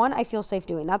that one I feel safe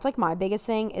doing. That's like my biggest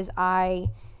thing is I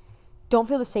don't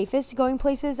feel the safest going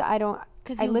places. I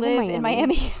live in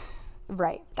Miami.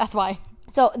 Right. That's why.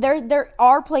 So there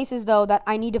are places though that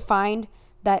I need to find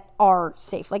that are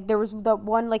safe. Like there was the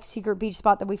one like secret beach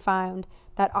spot that we found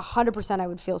that 100% I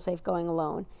would feel safe going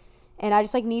alone. And I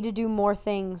just like need to do more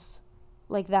things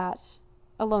like that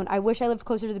alone. I wish I lived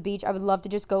closer to the beach. I would love to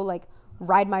just go like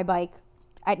ride my bike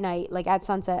at night, like at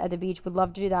sunset at the beach. Would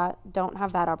love to do that. Don't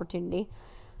have that opportunity.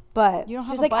 But you don't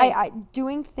have just a like bike. I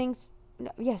doing things.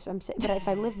 No, yes, but if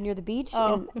I lived near the beach,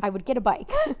 and I would get a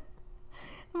bike.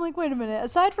 I'm like, wait a minute.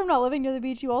 Aside from not living near the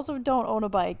beach, you also don't own a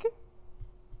bike.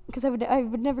 Because I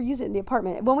would never use it in the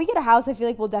apartment. When we get a house, I feel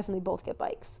like we'll definitely both get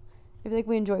bikes. I feel like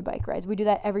we enjoy bike rides. We do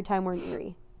that every time we're in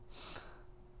Erie.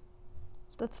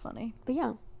 That's funny. But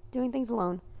yeah, doing things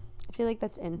alone. I feel like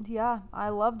that's in. Yeah, I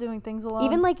love doing things alone.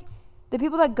 Even like the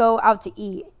people that go out to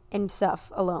eat and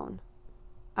stuff alone.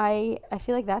 I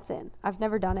feel like that's in. I've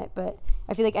never done it, but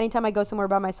I feel like anytime I go somewhere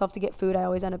by myself to get food, I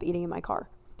always end up eating in my car.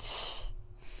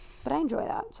 But I enjoy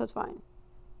that, so it's fine.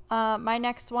 My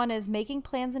next one is making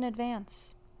plans in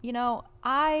advance. You know,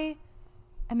 I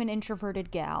am an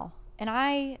introverted gal, and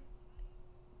I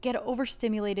get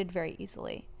overstimulated very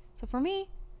easily. So for me,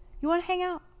 you want to hang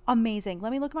out? Amazing.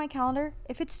 Let me look at my calendar.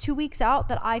 If it's 2 weeks out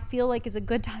that I feel like is a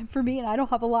good time for me and I don't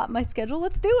have a lot in my schedule,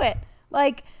 let's do it.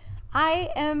 Like, I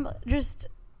am just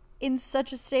in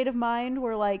such a state of mind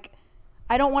where, like,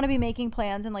 I don't want to be making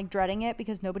plans and, like, dreading it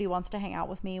because nobody wants to hang out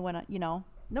with me when, you know,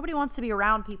 nobody wants to be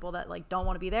around people that, like, don't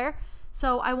want to be there.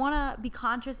 So I want to be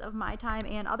conscious of my time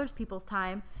and other people's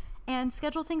time and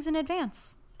schedule things in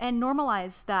advance and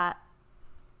normalize that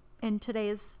in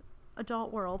today's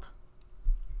adult world.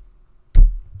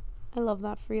 I love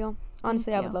that for you.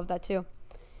 Honestly, I would love that too.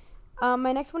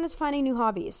 My next one is finding new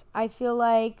hobbies. I feel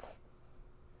like,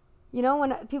 you know,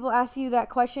 when people ask you that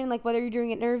question, like whether you're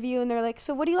doing an interview and they're like,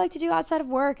 so what do you like to do outside of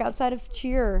work, outside of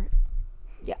cheer?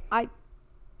 Yeah, I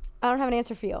don't have an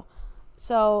answer for you.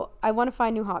 So I want to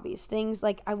find new hobbies. Things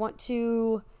like I want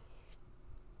to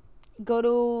go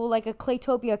to like a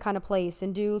Claytopia kind of place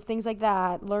and do things like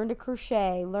that. Learn to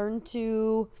crochet. Learn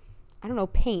to, I don't know,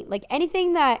 paint. Like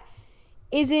anything that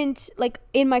isn't like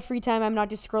in my free time. I'm not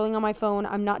just scrolling on my phone.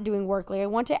 I'm not doing work. Like I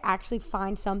want to actually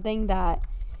find something that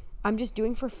I'm just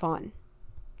doing for fun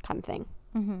kind of thing.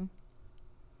 Mm-hmm.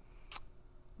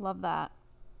 Love that.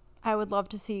 I would love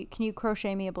to see, can you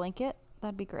crochet me a blanket?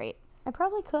 That'd be great. I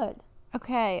probably could.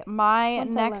 Okay, my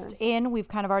next in, we've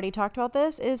kind of already talked about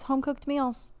this, is home cooked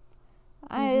meals.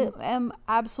 I am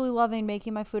absolutely loving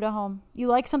making my food at home. You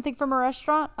like something from a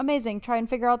restaurant? Amazing. Try and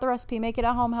figure out the recipe. Make it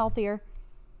at home healthier.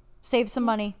 Save some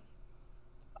money.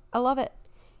 I love it.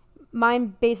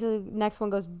 Mine basically, next one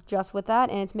goes just with that,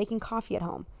 and it's making coffee at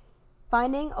home.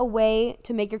 Finding a way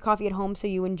to make your coffee at home so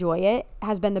you enjoy it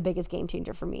has been the biggest game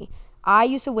changer for me. I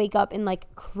used to wake up and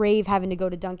like crave having to go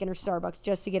to Dunkin' or Starbucks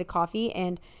just to get a coffee,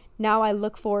 and now I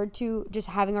look forward to just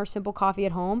having our simple coffee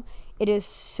at home. It is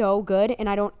so good, and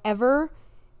I don't ever,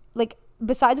 like,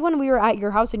 besides when we were at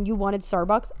your house and you wanted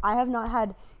Starbucks, I have not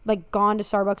had, like, gone to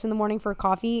Starbucks in the morning for a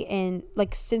coffee and,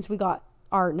 like, since we got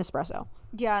our Nespresso.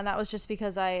 Yeah, and that was just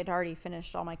because I had already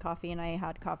finished all my coffee and I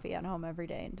had coffee at home every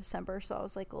day in December, so I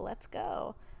was like, let's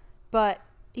go. But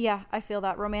yeah, I feel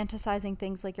that romanticizing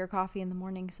things like your coffee in the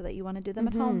morning so that you want to do them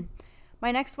at home.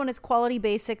 My next one is quality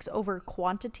basics over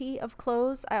quantity of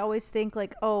clothes. I always think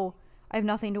like, oh, I have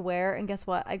nothing to wear. And guess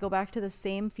what? I go back to the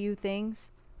same few things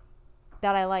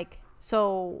that I like.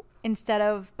 So instead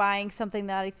of buying something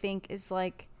that I think is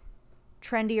like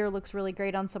trendy or looks really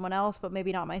great on someone else, but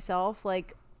maybe not myself,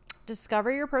 like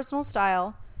discover your personal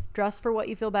style, dress for what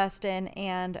you feel best in,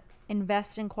 and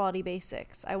invest in quality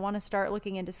basics. I want to start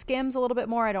looking into Skims a little bit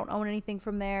more. I don't own anything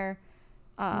from there.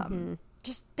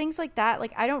 Just things like that.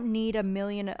 Like I don't need a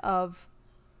million of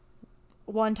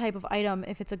one type of item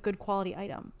if it's a good quality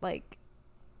item. Like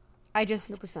I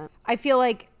just 100%. I feel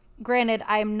like, granted,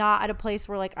 I'm not at a place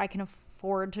where like I can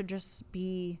afford to just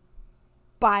be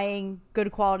buying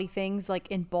good quality things like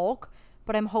in bulk,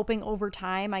 but I'm hoping over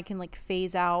time I can like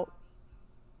phase out,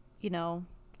 you know,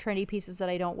 trendy pieces that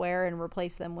I don't wear and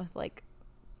replace them with like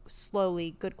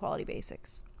slowly good quality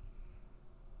basics.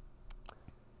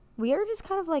 We are just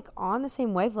kind of like on the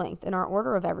same wavelength in our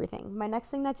order of everything. My next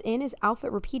thing that's in is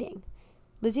outfit repeating.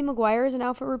 Lizzie McGuire is an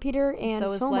outfit repeater, and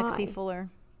so is Lexi Fuller.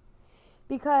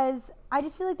 Because I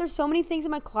just feel like there's so many things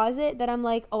in my closet that I'm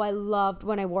like, oh, I loved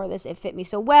when I wore this. It fit me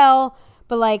so well,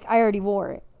 but like I already wore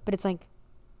it. But it's like,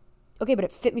 okay, but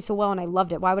it fit me so well and I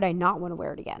loved it. Why would I not want to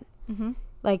wear it again?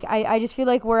 Like, I just feel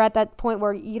like we're at that point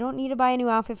where you don't need to buy a new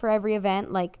outfit for every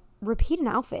event. Like, repeat an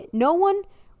outfit. No one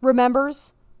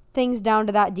remembers things down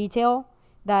to that detail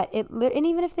and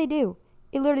even if they do,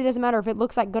 it literally doesn't matter. If it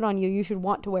looks that good on you, you should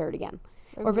want to wear it again.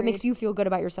 Agreed. Or if it makes you feel good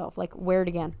about yourself, like, wear it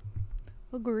again.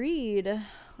 Agreed.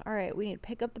 All right, we need to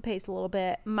pick up the pace a little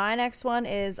bit. My next one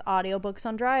is audiobooks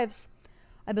on drives.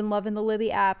 I've been loving the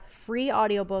Libby app. Free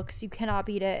audiobooks. You cannot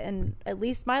beat it. And at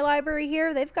least my library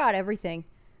here, they've got everything.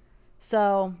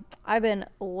 So I've been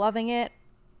loving it.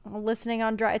 Listening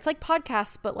on drive. It's like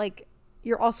podcasts, but like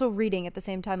you're also reading at the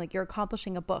same time. Like you're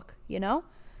accomplishing a book, you know?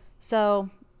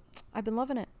 So I've been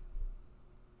loving it.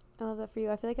 I love that for you.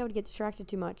 I feel like I would get distracted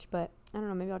too much, but I don't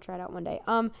know. Maybe I'll try it out one day.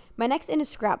 My next in is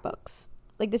scrapbooks.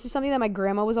 Like, this is something that my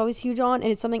grandma was always huge on,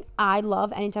 and it's something I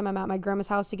love anytime I'm at my grandma's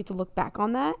house to get to look back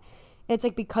on that. And it's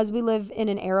like, because we live in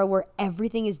an era where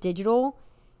everything is digital,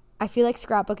 I feel like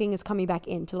scrapbooking is coming back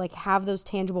in to like have those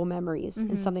tangible memories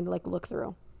and something to like look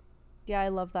through. Yeah, I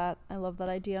love that. I love that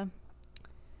idea.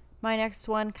 My next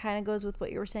one kind of goes with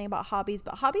what you were saying about hobbies,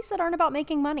 but hobbies that aren't about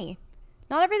making money.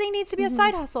 Not everything needs to be a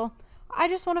side hustle. I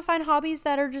just want to find hobbies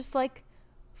that are just like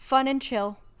fun and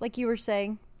chill, like you were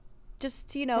saying.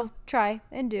 Just, try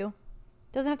and do.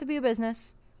 Doesn't have to be a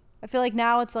business. I feel like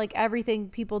now it's like everything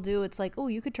people do, it's like, oh,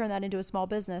 you could turn that into a small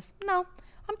business. No,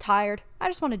 I'm tired. I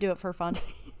just want to do it for fun.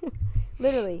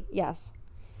 Literally, yes.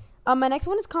 My next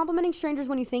one is complimenting strangers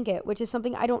when you think it, which is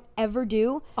something I don't ever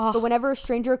do. But whenever a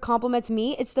stranger compliments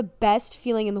me, it's the best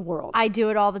feeling in the world. I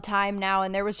do it all the time now,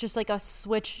 and there was just like a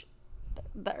switch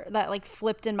that like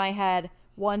flipped in my head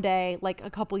one day, like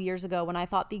a couple years ago, when I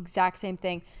thought the exact same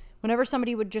thing. Whenever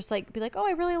somebody would just like be like, oh,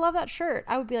 I really love that shirt,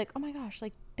 I would be like, oh my gosh,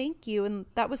 like, thank you. And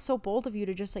that was so bold of you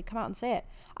to just like come out and say it.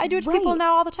 I do it to people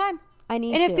now all the time. And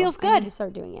it feels good. I need to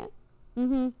start doing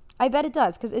it. I bet it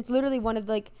does, because it's literally one of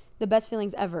like the best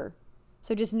feelings ever.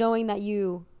 So just knowing that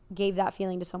you gave that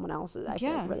feeling to someone else, I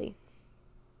feel like really,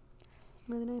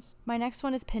 really nice. My next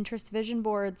one is Pinterest vision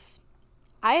boards.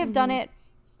 I have done it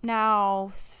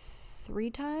now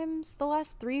 3 times the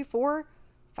last 4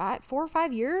 or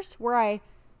 5 years, where I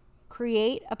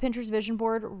create a Pinterest vision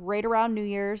board right around New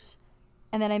Year's,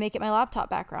 and then I make it my laptop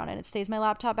background, and it stays my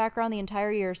laptop background the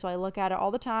entire year. So I look at it all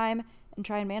the time and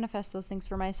try and manifest those things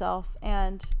for myself.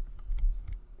 And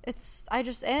it's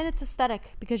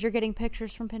aesthetic because you're getting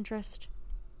pictures from Pinterest.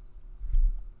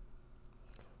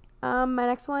 My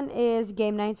next one is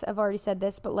game nights. I've already said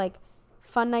this, but like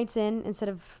fun nights in instead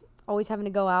of always having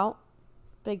to go out.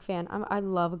 Big fan. I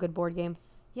love a good board game.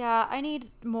 Yeah, I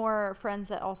need more friends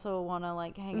that also want to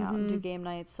like hang out and do game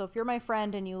nights. So if you're my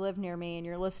friend and you live near me and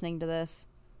you're listening to this,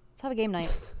 let's have a game night.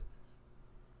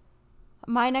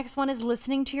 My next one is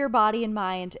listening to your body and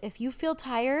mind. If you feel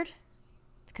tired,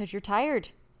 it's because you're tired.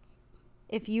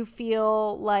 If you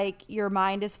feel like your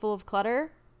mind is full of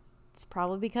clutter, it's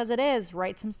probably because it is.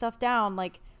 Write some stuff down.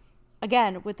 Like,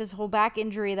 again, with this whole back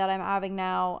injury that I'm having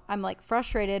now, I'm like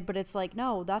frustrated, but it's like,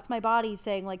 no, that's my body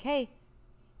saying like, hey,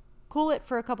 cool it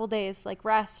for a couple days, like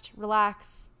rest,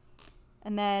 relax.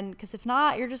 And then, because if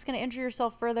not, you're just going to injure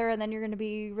yourself further, and then you're going to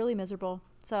be really miserable.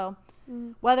 So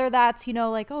whether that's,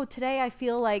 like, oh, today I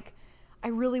feel like I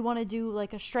really want to do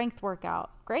like a strength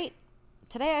workout. Great.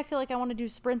 Today I feel like I want to do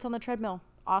sprints on the treadmill.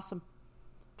 Awesome.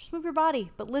 Just move your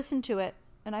body, but listen to it.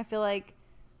 And I feel like,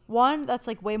 one, that's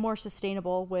like way more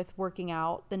sustainable with working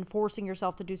out than forcing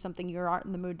yourself to do something you aren't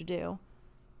in the mood to do.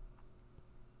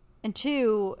 And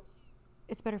 2,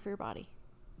 it's better for your body.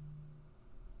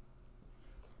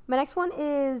 My next one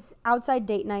is outside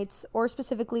date nights, or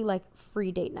specifically like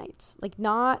free date nights. Like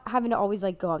not having to always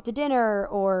like go out to dinner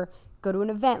or go to an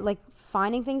event, like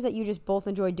finding things that you just both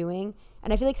enjoy doing.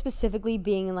 And I feel like specifically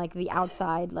being in like the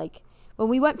outside, like when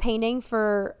we went painting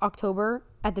for October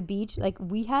at the beach, like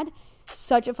we had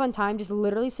such a fun time just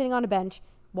literally sitting on a bench,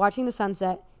 watching the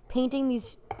sunset, painting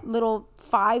these little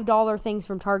 $5 things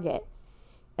from Target.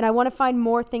 And I want to find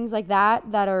more things like that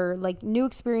are like new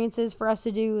experiences for us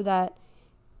to do that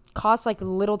cost like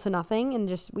little to nothing, and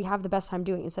just we have the best time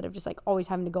doing, instead of just like always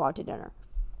having to go out to dinner.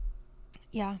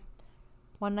 Yeah.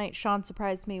 One night Sean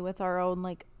surprised me with our own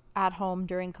like at home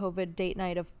during COVID date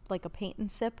night of like a paint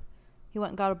and sip. He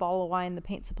went and got a bottle of wine, the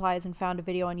paint supplies, and found a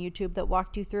video on YouTube that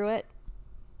walked you through it.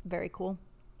 Very cool.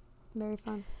 Very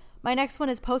fun. My next one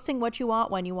is posting what you want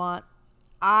when you want.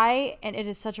 And it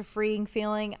is such a freeing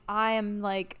feeling. I am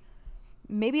like,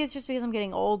 maybe it's just because I'm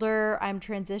getting older. I'm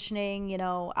transitioning,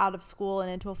 out of school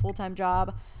and into a full-time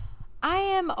job. I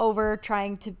am over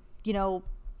trying to,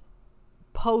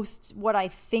 post what I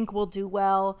think will do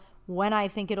well, when I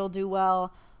think it'll do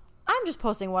well. I'm just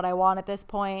posting what I want at this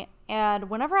point. And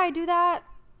whenever I do that,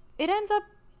 it ends up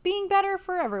being better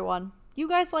for everyone. You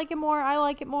guys like it more. I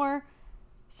like it more.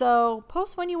 So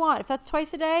post when you want. If that's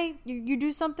twice a day, you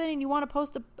do something and you want to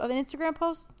post an Instagram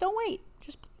post, don't wait.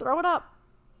 Just throw it up.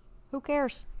 Who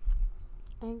cares?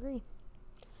 I agree.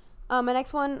 My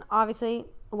next one, obviously,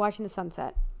 watching the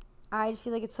sunset. I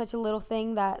feel like it's such a little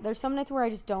thing that there's some nights where I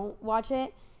just don't watch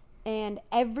it. And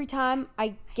every time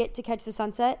I get to catch the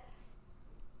sunset,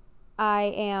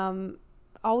 I am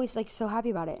always like so happy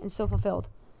about it and so fulfilled.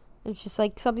 It's just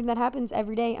like something that happens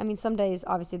every day. I mean, some days,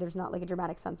 obviously, there's not like a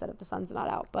dramatic sunset if the sun's not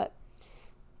out, but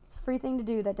it's a free thing to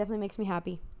do that definitely makes me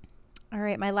happy. All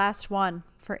right, my last one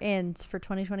for ins for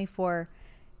 2024.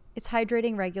 It's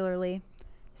hydrating regularly.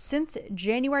 Since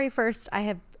January 1st, I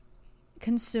have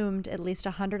consumed at least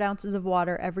 100 ounces of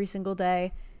water every single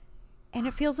day, and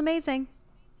it feels amazing.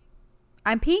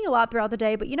 I'm peeing a lot throughout the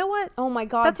day, but you know what? Oh my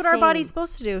God, that's what our body's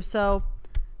supposed to do, so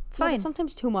it's fine.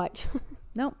 Sometimes too much.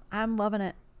 Nope, I'm loving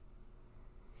it.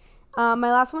 My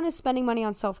last one is spending money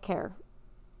on self-care.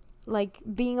 Like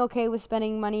being okay with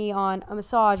spending money on a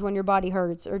massage when your body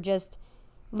hurts, or just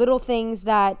little things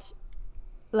that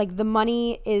like the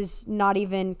money is not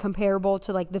even comparable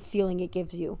to like the feeling it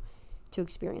gives you to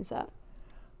experience that.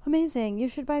 Amazing. You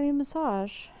should buy me a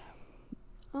massage.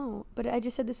 Oh, but I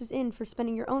just said this is in for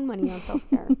spending your own money on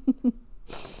self-care.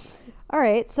 All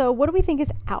right, so what do we think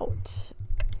is out?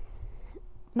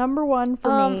 Number one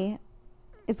for me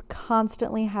is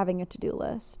constantly having a to-do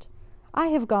list. I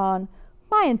have gone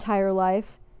my entire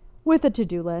life with a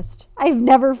to-do list. I've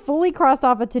never fully crossed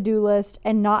off a to-do list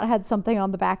and not had something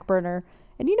on the back burner.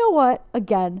 And you know what?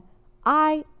 Again,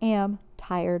 I am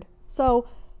tired. So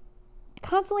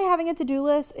constantly having a to-do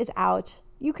list is out.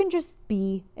 You can just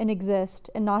be and exist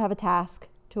and not have a task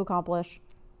to accomplish.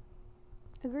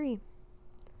 Agree.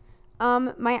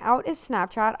 My out is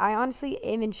Snapchat. I honestly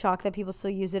am in shock that people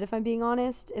still use it, if I'm being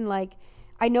honest. And like,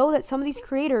 I know that some of these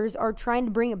creators are trying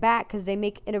to bring it back because they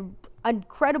make an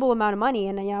incredible amount of money.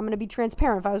 And yeah, I'm going to be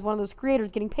transparent. If I was one of those creators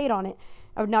getting paid on it,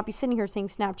 I would not be sitting here saying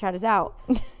Snapchat is out.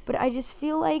 But I just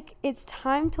feel like it's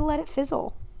time to let it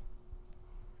fizzle.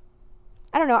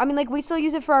 I don't know. I mean, like, we still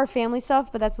use it for our family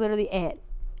stuff, but that's literally it.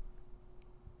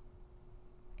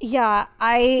 Yeah,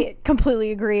 I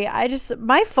completely agree.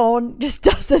 My phone just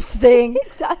does this thing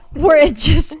where it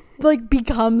just like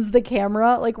becomes the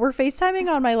camera. Like we're FaceTiming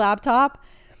on my laptop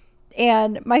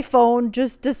and my phone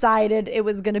just decided it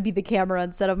was going to be the camera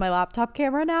instead of my laptop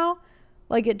camera now.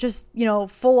 Like it just,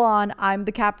 full on I'm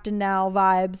the captain now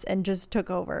vibes and just took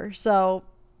over. So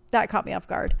that caught me off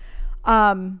guard.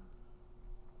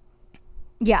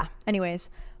 Yeah, anyways,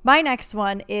 my next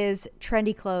one is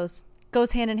trendy clothes.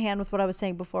 Goes hand in hand with what I was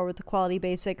saying before with the quality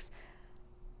basics.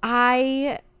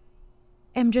 I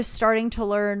am just starting to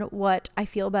learn what I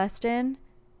feel best in.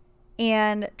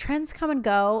 And trends come and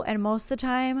go. And most of the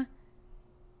time,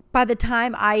 by the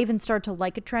time I even start to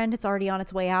like a trend, it's already on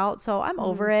its way out. So I'm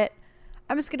over it.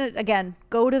 I'm just going to, again,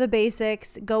 go to the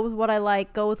basics, go with what I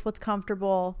like, go with what's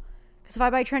comfortable. Because if I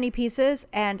buy trendy pieces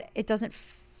and it doesn't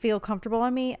feel comfortable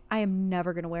on me, I am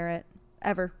never going to wear it.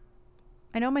 Ever.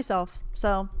 I know myself.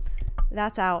 So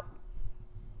that's out.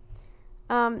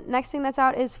 Next thing that's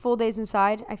out is full days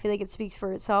inside. I feel like it speaks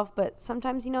for itself, but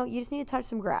sometimes, you just need to touch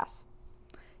some grass.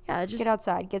 Yeah, just get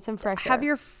outside, get some fresh air. Have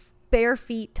your bare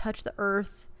feet touch the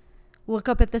earth. Look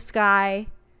up at the sky.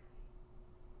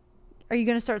 Are you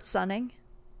going to start sunning?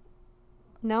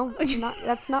 No,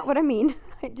 that's not what I mean.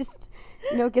 I just,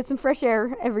 get some fresh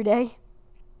air every day.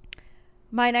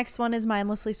 My next one is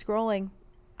mindlessly scrolling.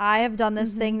 I have done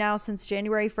this thing now since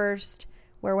January 1st.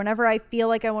 Where whenever I feel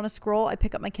like I want to scroll, I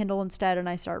pick up my Kindle instead and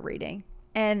I start reading.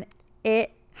 And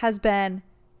it has been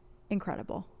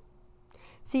incredible.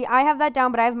 See, I have that down,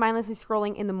 but I have mindlessly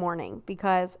scrolling in the morning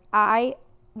because I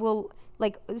will,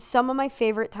 like, some of my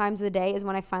favorite times of the day is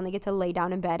when I finally get to lay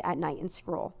down in bed at night and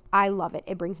scroll. I love it.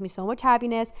 It brings me so much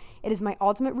happiness. It is my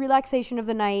ultimate relaxation of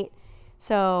the night.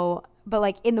 So, but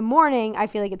like in the morning, I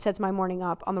feel like it sets my morning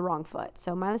up on the wrong foot.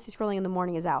 So mindlessly scrolling in the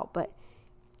morning is out, but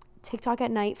TikTok at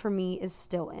night for me is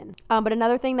still in. But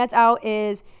another thing that's out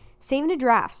is saving to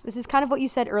drafts. This is kind of what you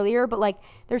said earlier, but like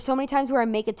there's so many times where I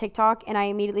make a TikTok and I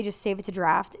immediately just save it to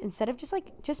draft instead of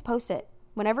just post it.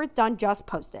 Whenever it's done, just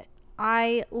post it.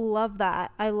 I love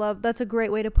that. That's a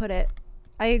great way to put it.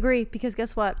 I agree because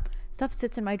guess what? Stuff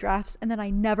sits in my drafts and then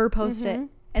I never post it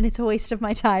and it's a waste of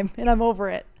my time and I'm over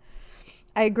it.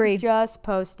 I agree. Just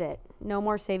post it. No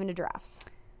more saving to drafts.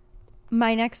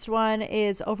 My next one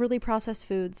is overly processed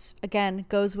foods. Again,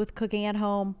 goes with cooking at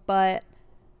home, but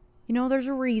there's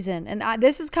a reason. And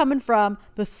this is coming from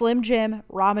the Slim Jim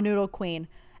ramen noodle queen.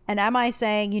 And am I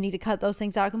saying you need to cut those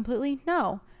things out completely?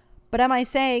 No. But am I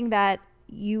saying that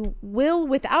you will,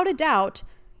 without a doubt,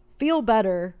 feel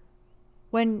better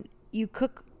when you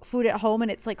cook food at home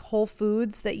and it's like whole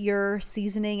foods that you're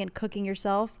seasoning and cooking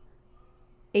yourself,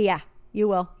 yeah, you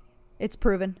will. It's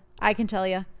proven. I can tell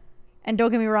you. And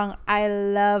don't get me wrong, I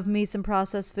love me some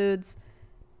processed foods,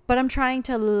 but I'm trying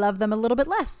to love them a little bit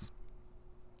less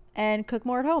and cook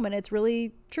more at home. And it's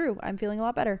really true. I'm feeling a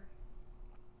lot better.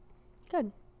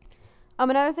 Good.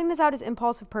 Another thing that's out is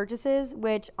impulsive purchases,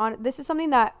 this is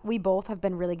something that we both have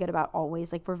been really good about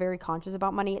always. Like, we're very conscious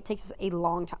about money. It takes us a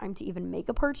long time to even make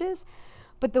a purchase.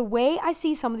 But the way I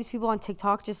see some of these people on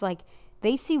TikTok, just like,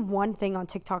 they see one thing on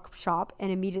TikTok shop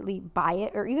and immediately buy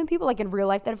it, or even people like in real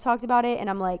life that have talked about it. And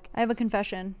I'm like, I have a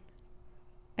confession.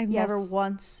 I've never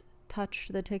once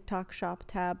touched the TikTok shop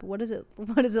tab. What is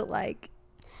it like?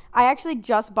 I actually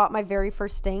just bought my very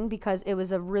first thing because it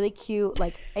was a really cute,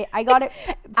 like, I got it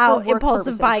for out work impulsive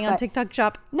purposes, buying on TikTok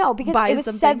shop. No, because it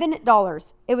was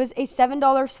 $7. It was a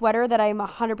 $7 sweater that I'm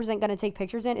 100% going to take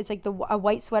pictures in. It's like a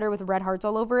white sweater with red hearts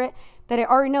all over it that I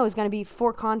already know is going to be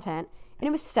for content. And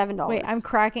it was $7. Wait, I'm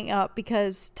cracking up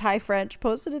because Ty French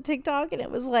posted a TikTok and it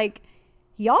was like,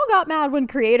 y'all got mad when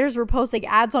creators were posting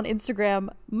ads on Instagram.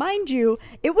 Mind you,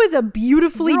 it was a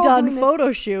beautifully done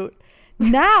photo shoot.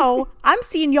 Now I'm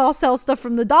seeing y'all sell stuff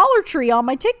from the Dollar Tree on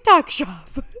my TikTok shop.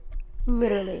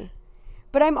 Literally.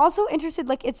 But I'm also interested,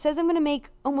 like, it says I'm going to make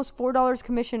almost $4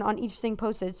 commission on each thing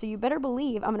posted. So you better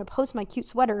believe I'm going to post my cute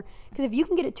sweater. Because if you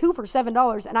can get it 2 for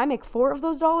 $7 and I make 4 of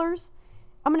those dollars,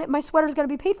 my sweater's going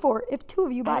to be paid for if 2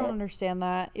 of you buy it. I don't understand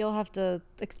that. You'll have to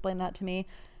explain that to me.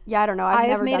 Yeah, I don't know. I've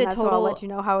never made done a that, total so I'll let you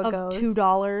know how it goes.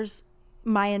 $2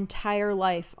 my entire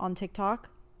life on TikTok.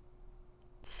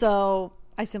 So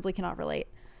I simply cannot relate.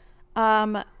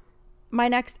 My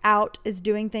next out is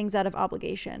doing things out of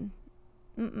obligation.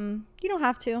 You don't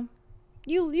have to.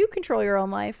 You control your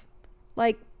own life.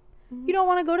 Like, you don't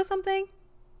want to go to something?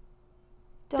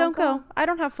 Don't go. I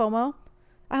don't have FOMO.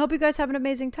 I hope you guys have an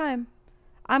amazing time.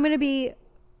 I'm going to be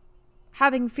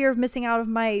having fear of missing out of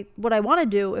what I want to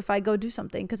do if I go do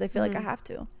something because I feel like I have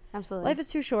to. Absolutely. Life is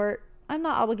too short. I'm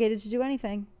not obligated to do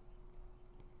anything.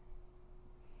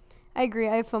 I agree.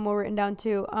 I have FOMO written down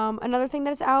too. Another thing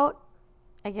that is out,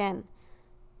 again,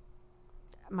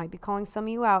 I might be calling some of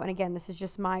you out. And again, this is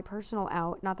just my personal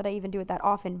out. Not that I even do it that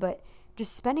often, but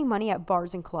just spending money at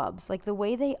bars and clubs. Like, the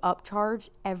way they upcharge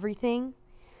everything.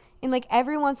 And like,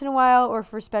 every once in a while or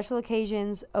for special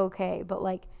occasions, okay. But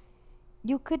like,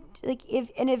 you could, like,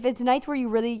 if it's nights where you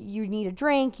need a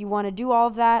drink, you want to do all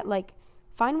of that, like,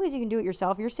 find ways you can do it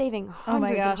yourself. You're saving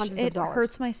hundreds and hundreds of dollars. It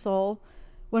hurts my soul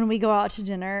when we go out to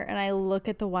dinner and I look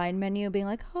at the wine menu being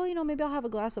like, oh, maybe I'll have a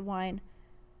glass of wine.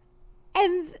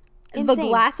 And the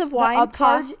glass of wine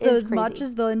costs as much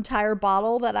as the entire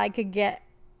bottle that I could get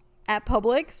at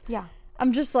Publix. Yeah.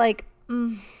 I'm just like,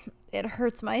 it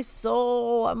hurts my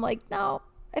soul. I'm like, no,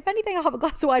 if anything, I'll have a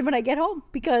glass of wine when I get home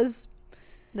because...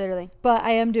 Literally. But I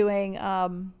am doing,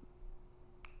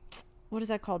 what is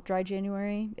that called? Dry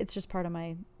January. It's just part of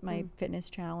my fitness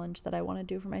challenge that I want to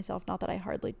do for myself. Not that I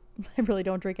really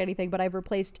don't drink anything, but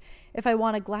if I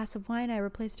want a glass of wine, I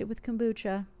replaced it with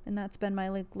kombucha. And that's been my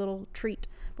little treat.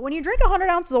 But when you drink 100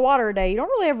 ounces of water a day, you don't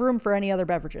really have room for any other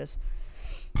beverages.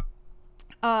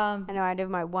 I know I do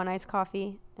my 1 iced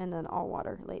coffee and then all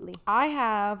water lately. I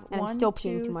have and 1, I'm still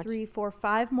 2, 3, 4,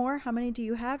 5 more. How many do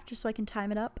you have? Just so I can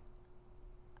time it up.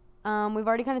 We've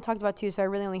already kind of talked about 2, so I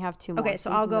really only have 2 more. Okay, so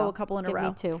I'll go a couple in a row.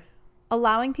 Me 2.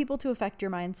 Allowing people to affect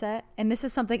your mindset. And this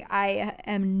is something I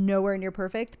am nowhere near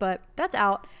perfect, but that's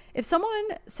out. If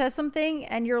someone says something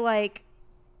and you're like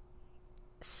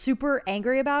super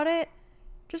angry about it,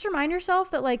 just remind yourself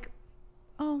that like,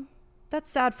 oh, that's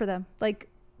sad for them. Like,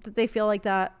 that they feel like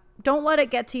that. Don't let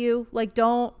it get to you. Like,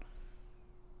 don't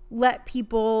let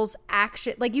people's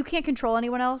action, like, you can't control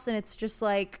anyone else. And it's just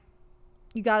like,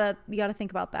 you gotta think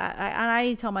about that. I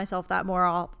need to tell myself that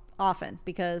more often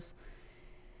because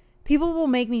people will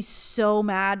make me so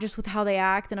mad just with how they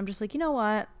act. And I'm just like, you know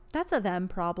what? That's a them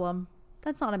problem.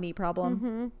 That's not a me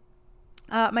problem.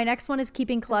 My next one is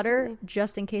keeping clutter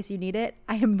just in case you need it.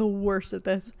 I am the worst at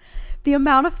this. The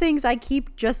amount of things I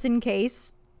keep just in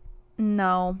case.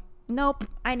 Nope.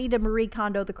 I need to Marie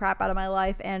Kondo the crap out of my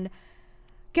life and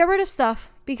get rid of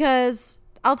stuff because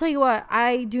I'll tell you what,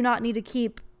 I do not need to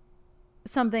keep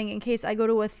something in case I go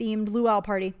to a themed luau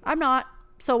party. I'm not.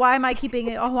 So why am I keeping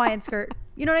a Hawaiian skirt?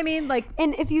 You know what I mean? Like,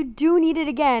 and if you do need it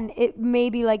again, it may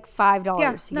be like $5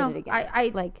 to get it again.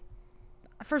 I like,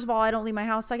 first of all, I don't leave my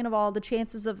house. Second of all, the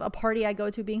chances of a party I go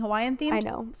to being Hawaiian themed, I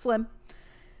know, slim.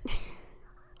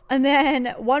 And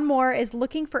then one more is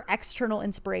looking for external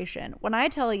inspiration. When I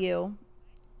tell you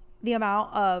the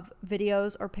amount of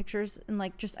videos or pictures and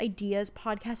like just ideas,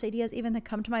 podcast ideas even that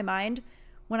come to my mind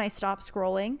when I stop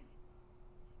scrolling,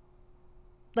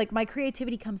 like my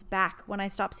creativity comes back when I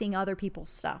stop seeing other people's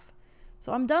stuff.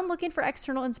 So I'm done looking for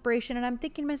external inspiration, and I'm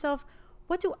thinking to myself,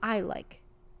 what do I like?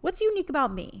 What's unique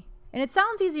about me? And it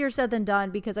sounds easier said than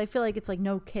done because I feel like it's like,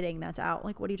 no kidding, that's out.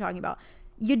 Like, what are you talking about?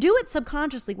 You do it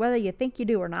subconsciously, whether you think you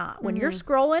do or not. When you're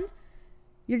scrolling,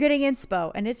 you're getting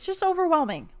inspo, and it's just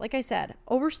overwhelming. Like I said,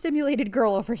 overstimulated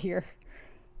girl over here.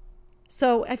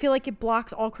 So I feel like it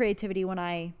blocks all creativity when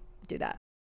I do that.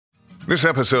 This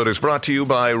episode is brought to you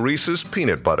by Reese's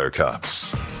Peanut Butter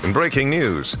Cups. In breaking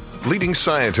news, leading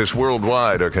scientists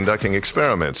worldwide are conducting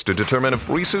experiments to determine if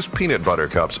Reese's Peanut Butter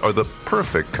Cups are the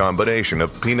perfect combination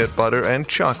of peanut butter and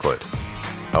chocolate.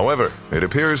 However, it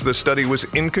appears the study was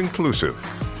inconclusive,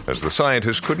 as the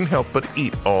scientists couldn't help but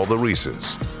eat all the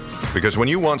Reese's. Because when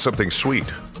you want something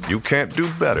sweet, you can't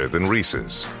do better than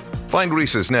Reese's. Find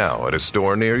Reese's now at a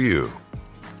store near you.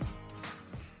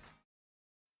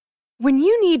 When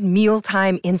you need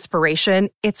mealtime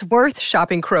inspiration, it's worth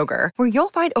shopping Kroger, where you'll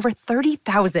find over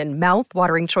 30,000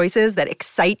 mouth-watering choices that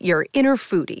excite your inner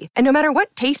foodie. And no matter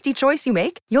what tasty choice you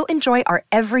make, you'll enjoy our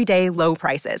everyday low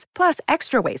prices, plus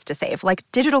extra ways to save, like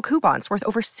digital coupons worth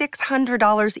over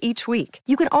 $600 each week.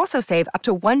 You can also save up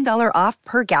to $1 off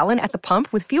per gallon at the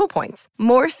pump with fuel points.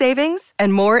 More savings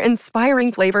and more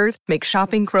inspiring flavors make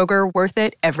shopping Kroger worth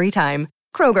it every time.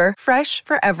 Kroger, fresh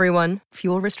for everyone.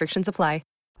 Fuel restrictions apply.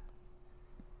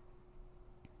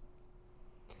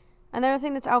 Another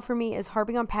thing that's out for me is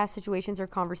harping on past situations or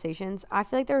conversations. I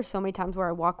feel like there are so many times where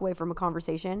I walk away from a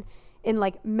conversation and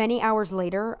like many hours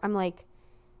later, I'm like,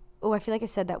 oh, I feel like I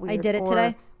said that weird. I did it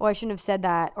today. Oh, I shouldn't have said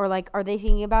that. Or like, are they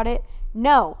thinking about it?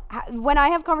 No. When I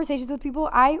have conversations with people,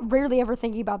 I rarely ever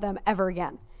thinking about them ever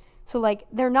again. So like,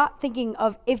 they're not thinking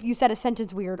of if you said a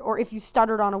sentence weird or if you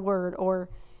stuttered on a word or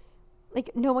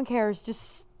like, no one cares.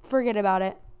 Just forget about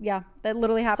it. Yeah, that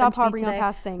literally happened Stop to me harping today. on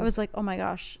past things. I was like, oh my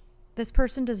gosh, this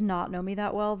person does not know me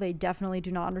that well. They definitely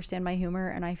do not understand my humor,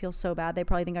 and I feel so bad. They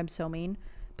probably think I'm so mean,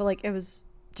 but like, it was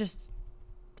just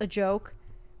a joke.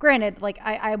 Granted, like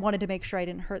I wanted to make sure I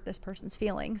didn't hurt this person's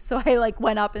feelings, so I like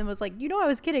went up and was like, I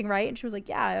was kidding, right? And she was like,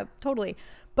 yeah, totally.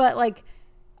 But like,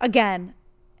 again,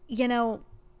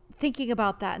 thinking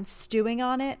about that and stewing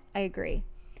on it, I agree.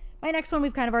 My next one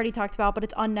we've kind of already talked about, but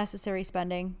it's unnecessary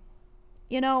spending.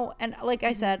 And like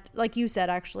I said, like you said,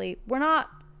 actually,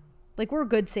 we're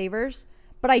good savers,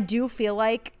 but I do feel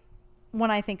like when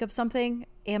I think of something,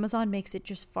 Amazon makes it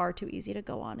just far too easy to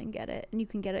go on and get it. And you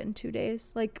can get it in 2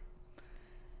 days. Like,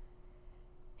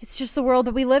 it's just the world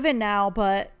that we live in now,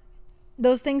 but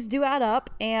those things do add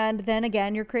up. And then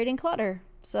again, you're creating clutter.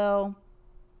 So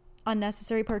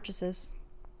unnecessary purchases.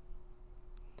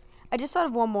 I just thought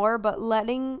of one more, but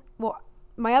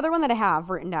my other one that I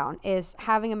have written down is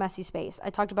having a messy space.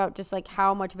 I talked about just like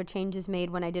how much of a change is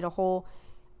made when I did a whole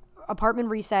apartment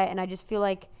reset, and I just feel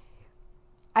like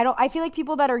I feel like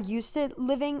people that are used to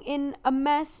living in a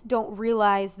mess don't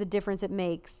realize the difference it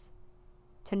makes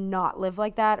to not live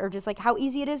like that, or just like how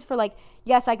easy it is for like,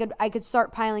 yes, I could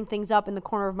start piling things up in the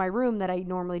corner of my room that I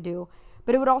normally do,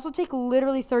 but it would also take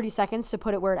literally 30 seconds to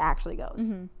put it where it actually goes.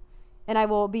 Mm-hmm. And I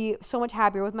will be so much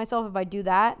happier with myself if I do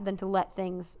that than to let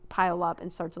things pile up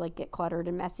and start to like get cluttered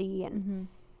and messy. And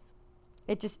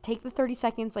it just take the 30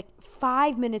 seconds, like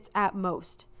 5 minutes at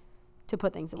most, to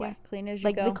put things away. Yeah, clean as you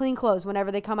like go. the clean clothes,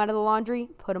 whenever they come out of the laundry,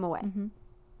 put them away. Mm-hmm.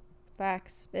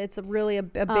 Facts. It's really a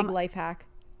big life hack.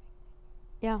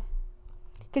 Yeah.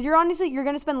 Because you're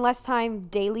going to spend less time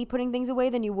daily putting things away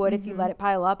than you would if you let it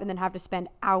pile up and then have to spend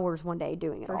hours one day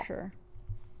doing it all. For sure.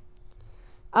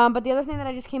 But the other thing that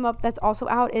I just came up that's also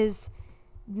out is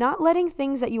not letting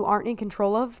things that you aren't in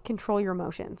control of control your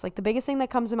emotions. Like the biggest thing that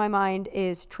comes to my mind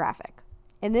is traffic.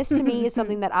 And this to me is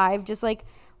something that I've just like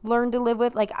learned to live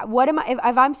with. Like, what am I,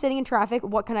 if I'm sitting in traffic,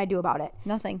 what can I do about it?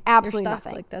 Nothing. Absolutely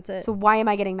nothing. Like, that's it. So why am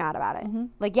I getting mad about it?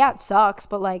 Like, yeah, it sucks,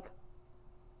 but like,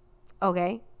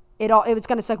 okay, it's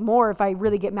going to suck more if I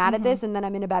really get mad at this and then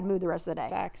I'm in a bad mood the rest of the day.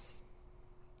 Facts.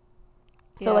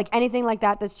 So like anything like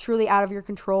that that's truly out of your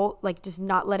control, like just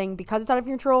not letting, because it's out of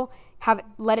your control,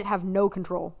 let it have no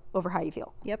control over how you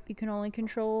feel. Yep, you can only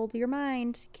control your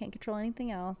mind. You can't control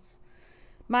anything else.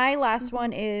 My last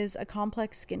one is a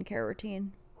complex skincare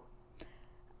routine.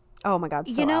 Oh my God,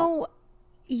 so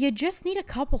you just need a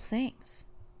couple things.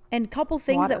 And a couple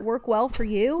things that work well for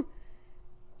you.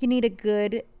 You need a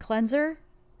good cleanser.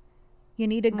 You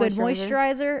need a good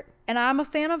moisturizer. And I'm a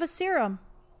fan of a serum.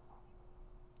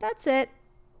 That's it.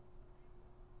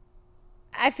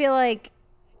 I feel like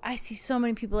I see so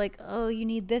many people like, oh, you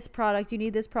need this product. You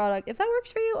need this product. If that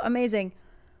works for you, amazing.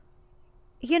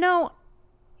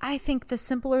 I think the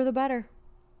simpler the better.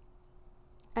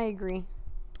 I agree.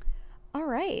 All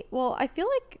right. Well, I feel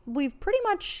like we've pretty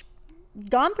much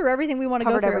gone through everything we want to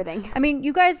go Covered through. everything. I mean,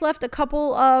 you guys left a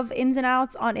couple of ins and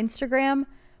outs on Instagram.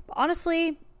 But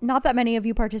honestly, not that many of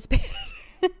you participated.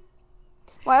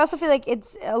 Well, I also feel like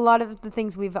it's a lot of the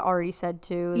things we've already said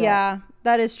too. Yeah,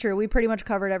 that is true. We pretty much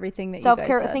covered everything that you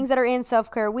Self-care, guys said. things that are in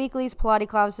self-care weeklies, Pilates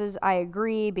classes, I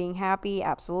agree. Being happy,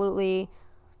 absolutely.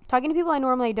 Talking to people I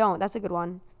normally don't, that's a good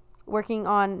one. Working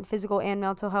on physical and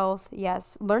mental health,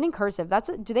 yes. Learning cursive,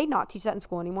 do they not teach that in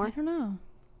school anymore? I don't know.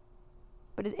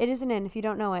 But it isn't in if you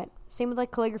don't know it. Same with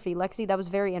like calligraphy. Lexi, that was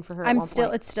very in for her.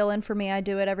 It's still in for me. I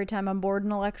do it every time I'm bored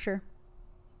in a lecture.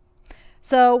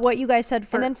 So what you guys said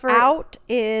for out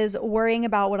is worrying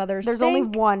about what others think. There's only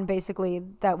one basically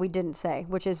that we didn't say,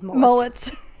 which is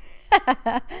mullets.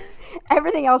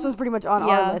 Everything else was pretty much on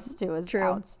our list too. As true.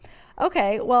 Outs.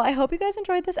 Okay, well, I hope you guys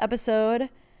enjoyed this episode.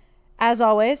 As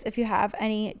always, if you have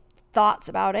any thoughts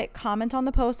about it, comment on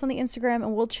the post on the Instagram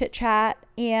and we'll chit chat.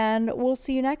 And we'll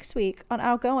see you next week on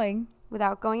Outgoing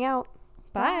Without Going Out.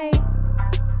 Bye.